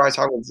 I think Bryce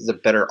Hopkins is a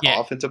better yeah,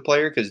 offensive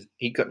player because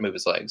he couldn't move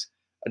his legs.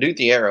 Adu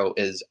Thiero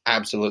is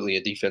absolutely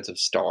a defensive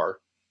star.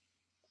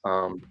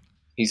 Um,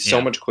 he's so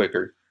yeah, much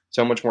quicker,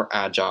 so much more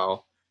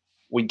agile.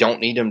 We don't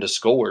need him to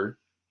score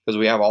because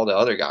we have all the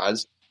other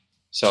guys.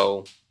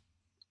 So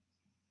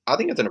I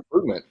think it's an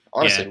improvement.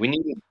 Honestly, yeah. we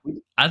need.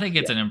 We, I think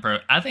yeah. it's an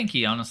improve. I think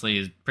he honestly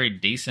is pretty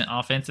decent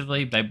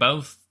offensively. They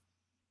both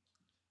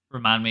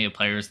remind me of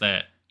players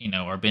that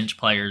are bench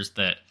players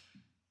that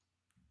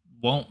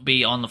won't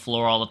be on the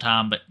floor all the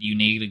time, but you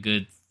need a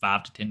good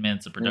 5 to 10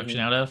 minutes of production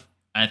Mm-hmm. out of.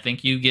 I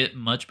think you get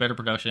much better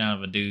production out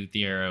of a Dude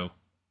Thiero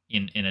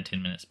in a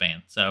 10-minute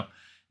span. So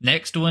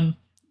next one,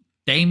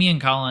 Damian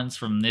Collins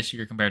from this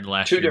year compared to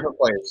last Two year, different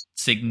players.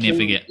 Two,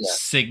 yeah,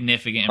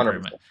 significant 100%.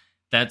 improvement.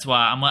 That's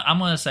why I'm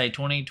going to say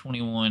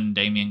 2021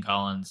 Damian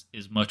Collins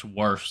is much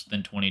worse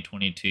than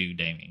 2022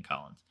 Damian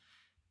Collins.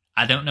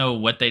 I don't know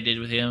what they did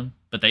with him,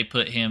 but they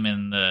put him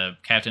in the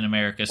Captain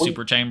America We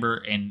Super Chamber,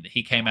 and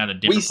he came out a we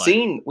different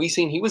player.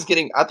 seen he was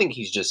getting. I think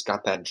he's just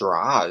got that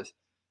drive.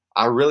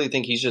 I really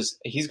think he's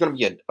going to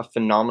be a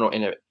phenomenal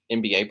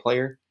NBA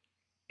player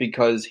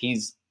because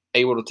he's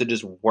able to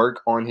just work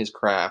on his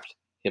craft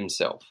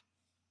himself,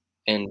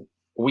 and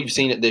we've Yeah,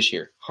 seen it this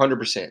year,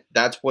 100%.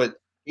 That's what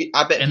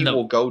I bet he and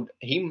will go.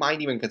 He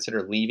might even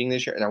consider leaving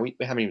this year. Now we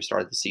haven't even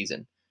started the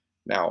season.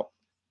 Now,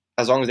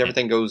 as long as yeah,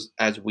 everything goes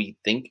as we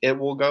think it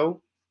will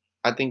go,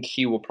 I think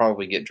he will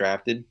probably get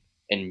drafted,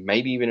 and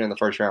maybe even in the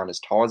first round. As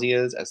tall as he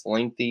is, as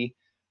lengthy,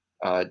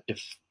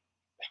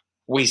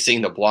 we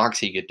seen the blocks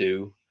he could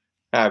do.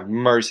 Have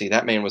mercy,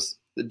 that man was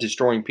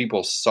destroying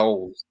people's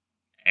souls.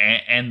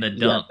 and the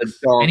Yeah, the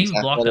dunks, and he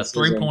dunks, blocked a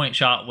athleticism, 3-point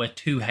shot with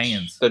two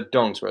hands. the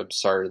dunks were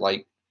absurd.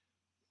 Like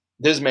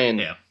this man,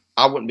 Yeah,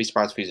 I wouldn't be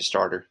surprised if he's a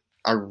starter.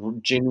 I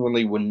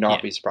genuinely would not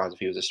yeah, be surprised if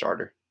he was a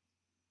starter.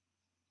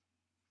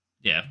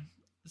 yeah.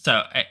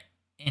 So,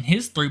 and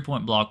his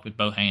 3-point block with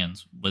both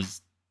hands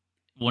was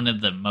one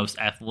of the most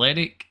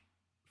athletic,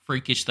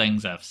 freakish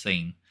things I've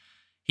seen.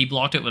 He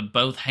blocked it with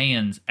both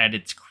hands at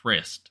its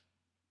crest,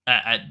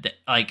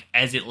 like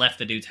as it left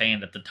the dude's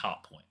hand at the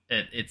top point.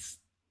 It's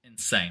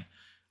insane.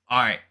 All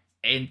right,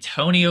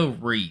 Antonio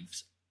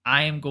Reeves.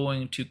 I am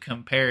going to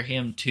compare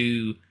him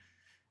to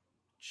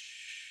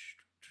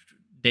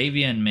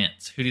Davian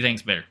Mintz. Who do you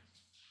think's better?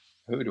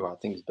 Who do I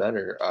think is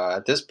better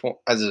at this point?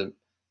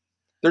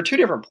 They're two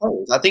different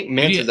players. I think Who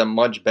do Mintz you is a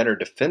much better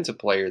defensive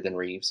player than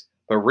Reeves,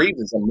 but Reeves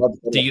is a much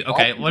do better you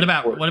okay? offensive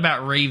player. What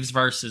about Reeves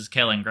versus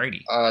Kellen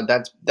Grady?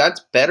 That's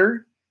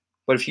better.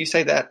 But if you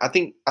say that, I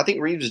think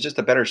Reeves is just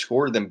a better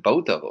scorer than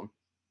both of them.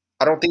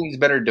 I don't think he's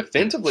better Yeah,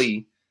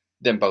 defensively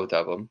than both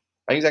of them.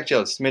 I think he's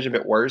actually a smidge a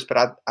bit worse, but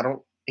I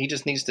don't. He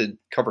just needs to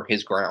cover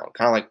his ground,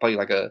 kind of like play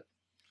like his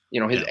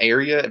yeah.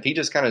 area. If he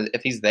just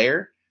if he's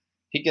there,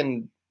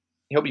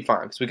 he'll be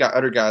fine because we got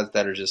other guys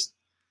that are just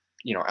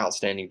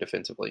outstanding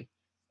defensively.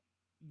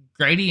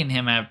 Grady and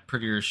him have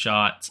prettier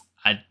shots.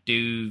 I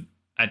do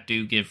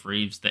give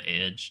Reeves the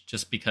edge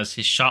just because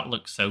his shot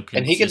looks so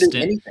And he can do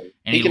consistent, anything.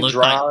 and He he can looked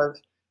like drive.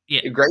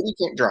 yeah, If Grady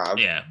can't drive,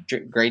 yeah,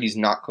 Grady's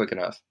not quick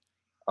enough.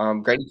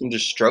 Grady can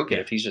just stroke it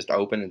yeah. if he's just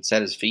open and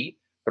set his feet.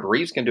 But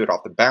Reeves can do it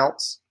off the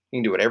bounce. He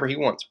can do whatever he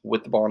wants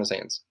with the ball in his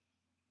hands.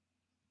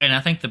 And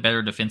I think the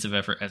better defensive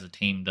effort as a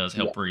team does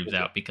Yeah, help Reeves for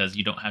sure. out because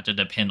you don't have to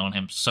depend on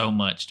him so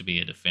much to be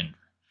a defender.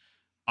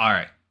 All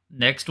right,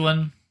 next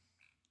one.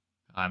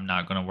 I'm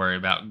not going to worry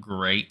about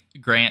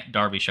Grant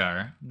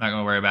Derbyshire. I'm not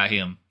going to worry about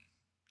him.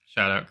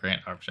 Shout out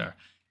Grant Derbyshire.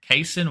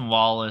 Cason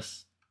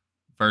Wallace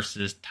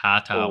versus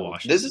Ty Oh,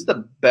 this is Washington.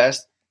 the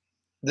best.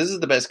 This is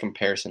the best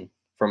comparison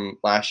from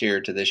last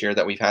year to this year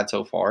that we've had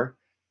so far.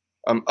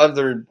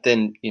 Other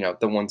than the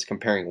ones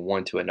comparing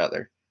one to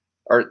another,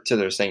 or to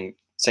their same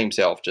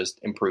self, just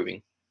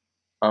improving.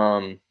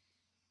 Um,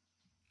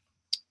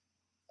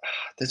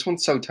 this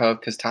one's so tough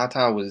because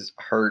Tata was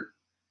hurt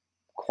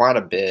quite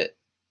a bit,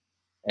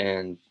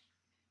 and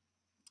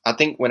I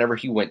think whenever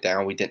he went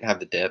down, we didn't have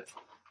the depth.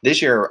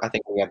 This year, I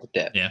think we have the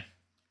depth. Yeah,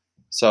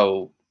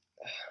 So,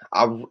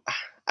 I,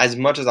 as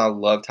much as I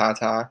love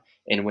Tata,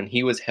 and when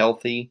he was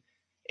healthy,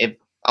 if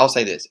I'll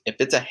say this, if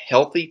it's a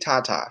healthy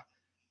Tata,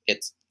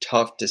 it's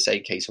tough to say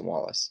Case and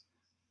Wallace.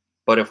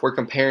 But if we're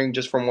comparing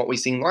just from what we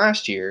seen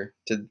last year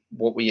to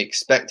what we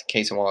expect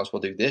Case and Wallace will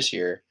do this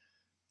year,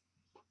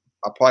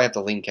 I'll probably have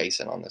to lean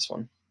Kaysen on this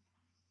one.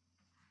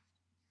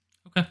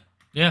 Okay.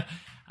 Yeah.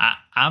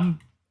 I'm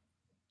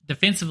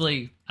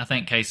defensively, I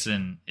think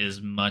Kaysen is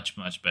much,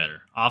 much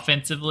better.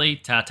 Offensively,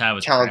 Ty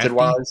was Talented crafty,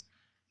 wise,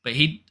 but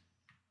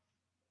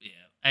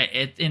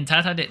and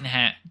Ty didn't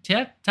have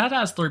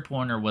Ty's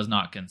 3-pointer was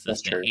not that's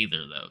consistent true.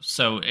 either though.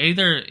 So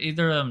either of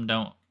them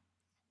don't,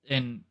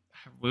 and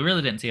we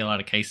really didn't see a lot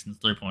of Kaysen's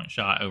 3-point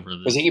shot over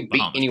Because this he can beat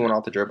Bahamas anyone trip.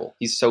 off the dribble.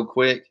 He's so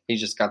quick. He's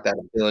just got that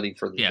ability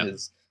for Yeah,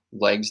 his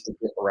legs to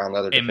get around the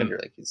other and defender.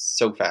 Like he's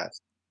so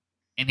fast.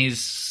 he's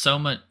so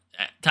much.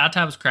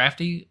 Ty was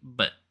crafty,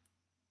 but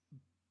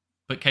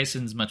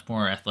Kaysen's much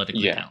more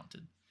athletically Yeah,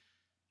 talented.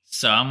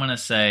 So I'm gonna I like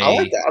say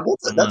that.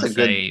 I'm That's gonna a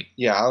good. say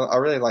Yeah, I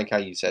really like how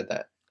you said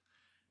that.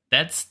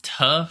 that's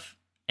tough.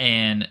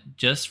 And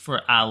just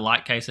for I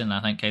like Kaysen,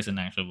 I think Kaysen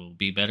actually will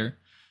be better.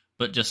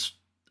 But just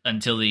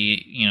until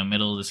the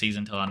middle of the season,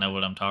 until I know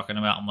what I'm talking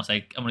about, I'm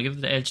gonna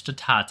give the edge to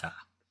Tata,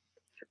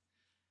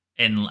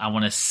 and I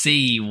want to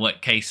see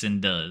what Kaysen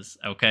does.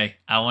 Okay,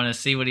 I want to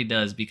see what he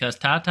does because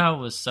Tata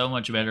was so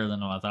much better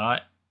than I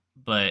thought,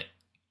 but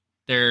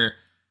they're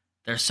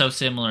so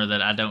similar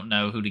that I don't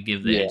know who to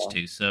give the edge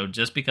Yeah. to. So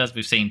just because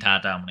we've seen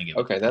Tata, I'm gonna give it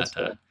Okay, to that's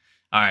Tata. fair.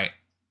 All right.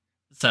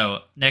 So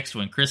next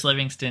one, Chris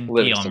Livingston, Keon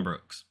Livingston.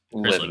 Brooks.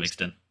 Chris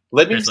Livingston.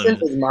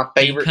 Livingston is my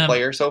He favorite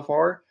player so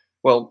far.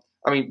 Well,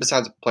 I mean,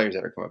 besides the players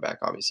that are coming back,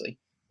 obviously.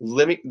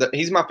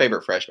 He's my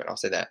favorite freshman. I'll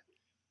say that.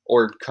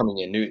 Or coming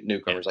in,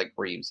 newcomers like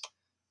Reeves.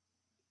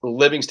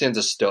 Livingston's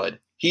a stud.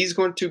 He's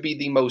going to be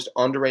the most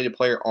underrated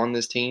player on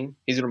this team.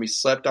 He's going to be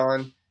slept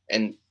on,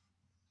 and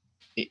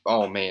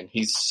oh man,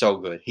 he's so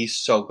good. He's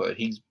so good.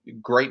 He's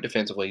great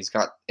defensively. He's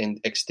got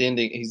in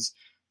extending. He's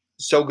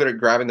so good at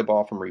grabbing the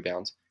ball from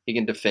rebounds. He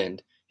can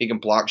defend. He can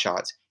block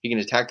shots. He can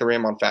attack the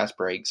rim on fast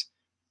breaks.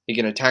 He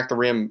can attack the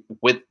rim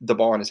with the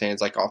ball in his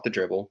hands, like off the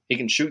dribble. He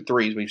can shoot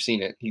threes. We've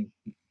seen it. He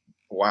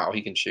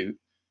can shoot.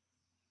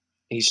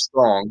 He's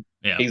strong.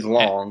 Yeah. He's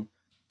long.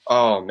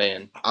 Oh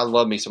man, I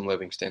love me some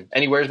Livingston.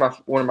 And he wears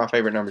one of my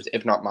favorite numbers,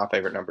 if not my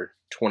favorite number,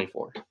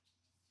 24. Shout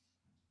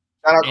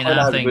out And Clint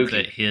I think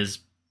Izabuki.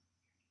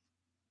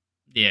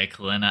 that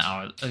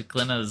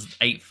Kalina's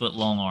 8-foot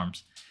long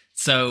arms.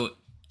 So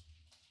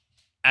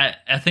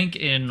I think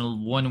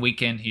in one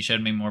weekend he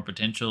showed me more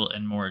potential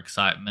and more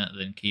excitement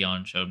than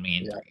Keon showed me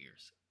in 3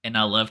 years. And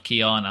I love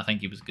Keon. I think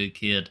he was a good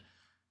kid,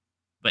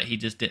 but he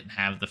just didn't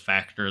have the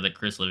factor that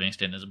Chris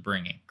Livingston is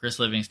bringing. Chris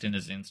Livingston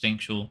is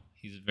instinctual.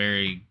 He's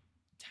very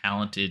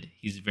talented.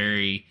 He's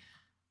very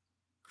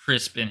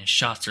crisp, and his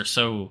shots are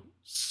so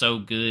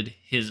good.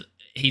 He's a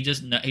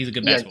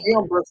good basketball Keon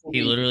player. Brooks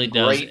He literally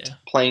great does.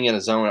 playing in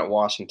a zone at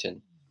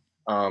Washington,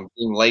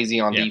 being lazy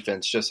on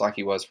defense, just like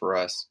he was for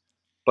us.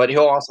 But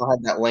he'll also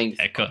have that length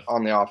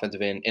on the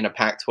offensive end in a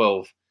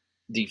Pac-12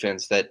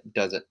 defense that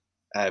doesn't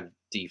have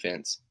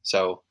defense.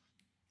 So,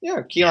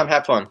 yeah, Keon,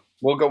 have fun.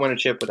 We'll go win a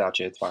chip without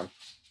you. It's fine.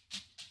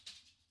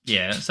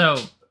 Yeah. So.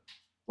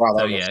 Wow, that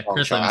So was yeah, a strong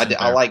Chris shot.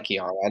 I like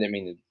Keon. I didn't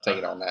mean to take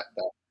it on that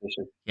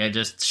issue. Yeah,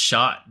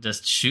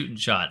 just shooting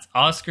shots.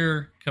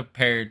 Oscar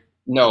compared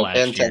No,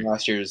 to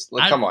last year's.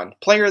 Come on,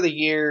 Player of the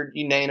Year,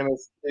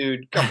 unanimous,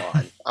 dude. Come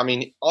on. I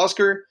mean,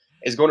 Oscar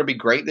is going to be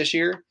great this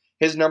year.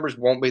 His numbers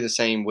won't be the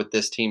same with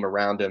this team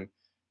around him.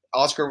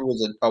 Oscar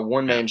was a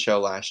one-man show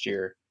last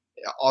year.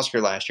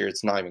 Oscar last year,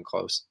 it's not even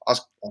close.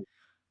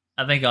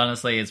 I think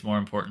honestly, it's more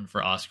important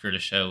for Oscar to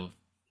show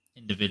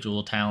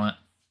individual talent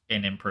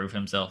and improve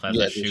himself as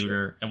a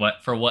shooter and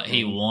what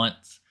he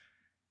wants.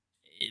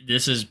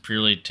 This is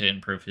purely to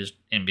improve his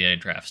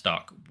NBA draft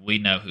stock. We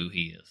know who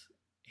he is.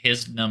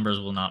 His numbers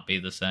will not be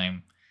the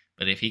same,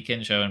 but if he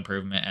can show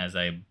improvement as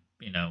a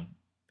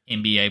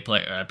NBA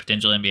player, a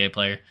potential NBA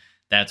player,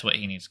 that's what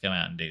he needs to come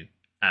out and do.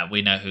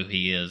 We know who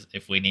he is.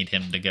 If we need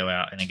him to go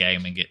out in a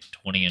game and get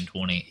 20 and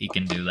 20, he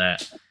can do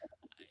that.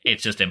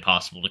 It's just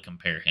impossible to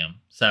compare him.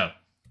 So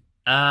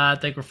I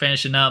think we're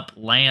finishing up.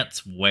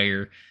 Lance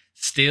Ware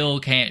still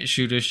can't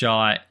shoot a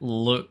shot.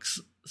 Looks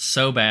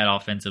so bad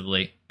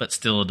offensively, but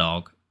still a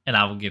dog. And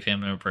I will give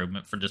him an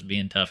improvement for just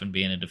being tough and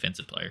being a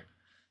defensive player.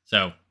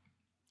 So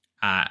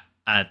I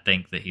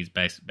think that he's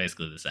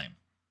basically the same.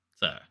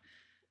 So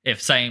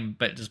if same,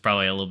 but just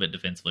probably a little bit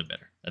defensively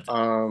better. That's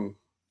it.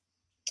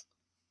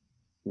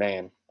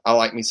 Man, I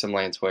like me some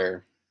Lance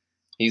Ware.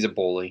 He's a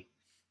bully.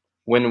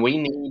 When we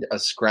need a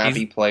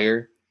scrappy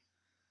player,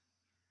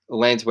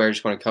 Lance Ware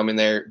is going to come in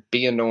there,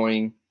 be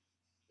annoying,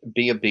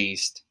 be a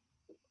beast.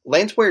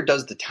 Lance Ware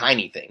does the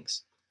tiny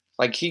things.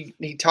 Like, he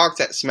talks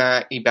that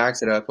smack, he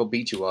backs it up, he'll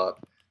beat you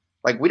up.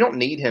 Like, we don't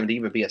need him to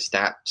even be a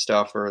stat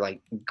stuffer,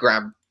 like,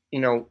 grab,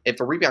 if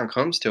a rebound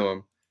comes to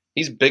him,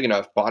 he's big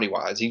enough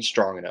body-wise, he's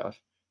strong enough.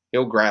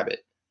 He'll grab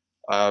it.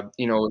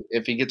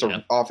 If he gets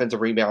an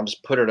offensive rebound,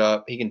 just put it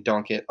up, he can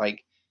dunk it.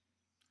 Like,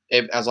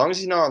 as long as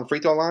he's not on the free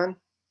throw line,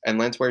 and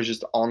Lance Ware's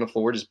just on the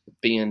floor, just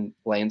being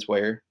Lance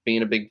Ware,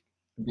 being a big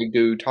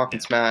dude, talking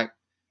smack,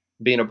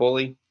 being a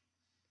bully,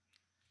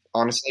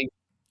 honestly.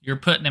 You're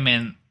putting him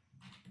in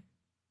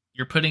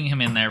you're putting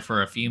him in there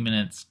for a few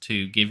minutes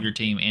to give your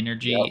team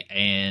energy Yep.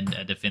 and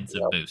a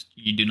defensive Yep. boost.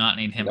 You do not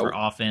need him Nope. for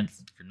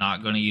offense. You're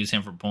not going to use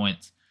him for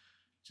points.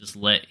 Just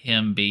let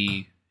him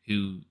be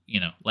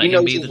let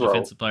him be the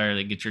defensive player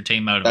that gets your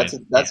team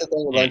motivated. That's the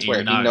thing with Lance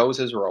Ware. He knows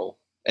his role,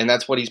 and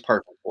that's what he's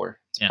perfect for.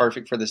 It's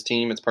perfect for this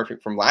team. It's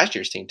perfect from last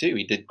year's team too.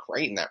 He did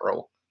great in that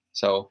role.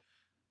 So,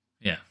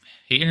 yeah,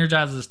 he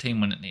energizes his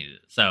team when it needed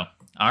it. So,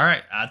 all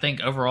right, I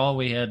think overall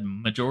we had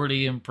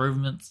majority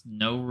improvements.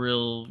 No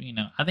real,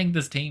 I think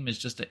this team is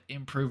just an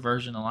improved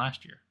version of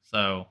last year.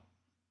 So,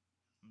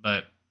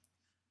 but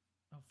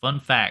fun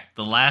fact: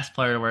 the last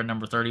player to wear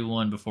number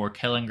 31 before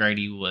Kellen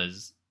Grady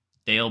was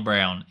Dale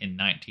Brown in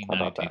 1992.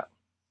 How about that?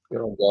 Good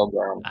old Dale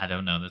Brown. I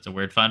don't know. That's a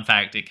weird fun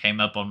fact. It came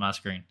up on my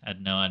screen. I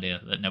had no idea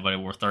that nobody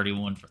wore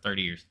 31 for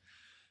 30 years.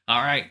 All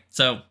right.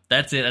 So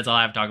that's it. That's all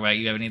I have to talk about.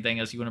 You have anything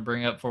else you want to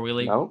bring up before we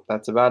leave? No,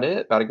 that's about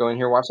it. About to go in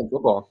here and watch some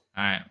football.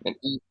 All right. And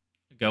eat.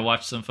 Go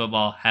watch some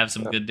football. Have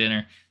some good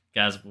dinner.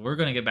 Guys, we're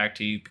going to get back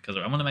to you because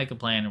I'm going to make a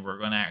plan and we're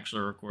going to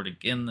actually record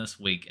again this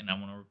week. And I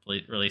want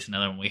to release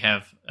another one. We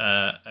have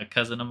a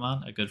cousin of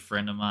mine, a good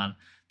friend of mine,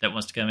 that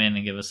wants to come in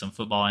and give us some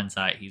football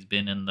insight. He's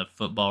been in the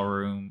football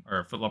room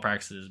or football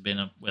practices,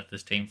 been with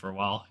this team for a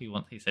while.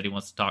 He said he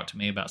wants to talk to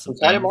me about some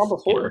things. We've had him on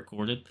before.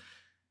 Recorded.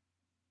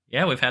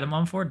 Yeah, we've had him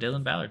on before,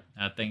 Dylan Ballard.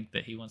 I think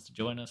that he wants to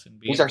join us and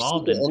be he's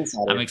involved.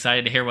 I'm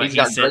excited to hear what he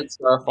said. He's got great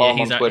stuff. Follow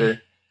him on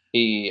Twitter.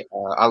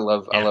 I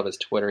love his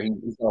Twitter.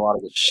 He's got a lot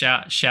of good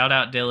stuff. Shout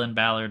out Dylan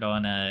Ballard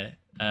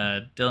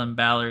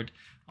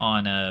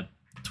on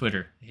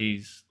Twitter.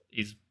 He's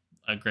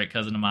a great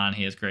cousin of mine.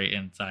 He has great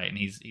insight, and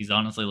he's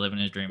honestly living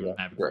his dream. I'm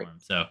happy for him.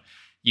 So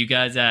you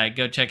guys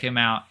go check him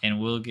out,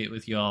 and we'll get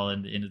with you all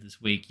in the end of this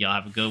week. Y'all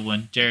have a good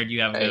one. Jared, you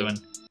have a good one.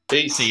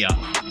 Peace. See y'all.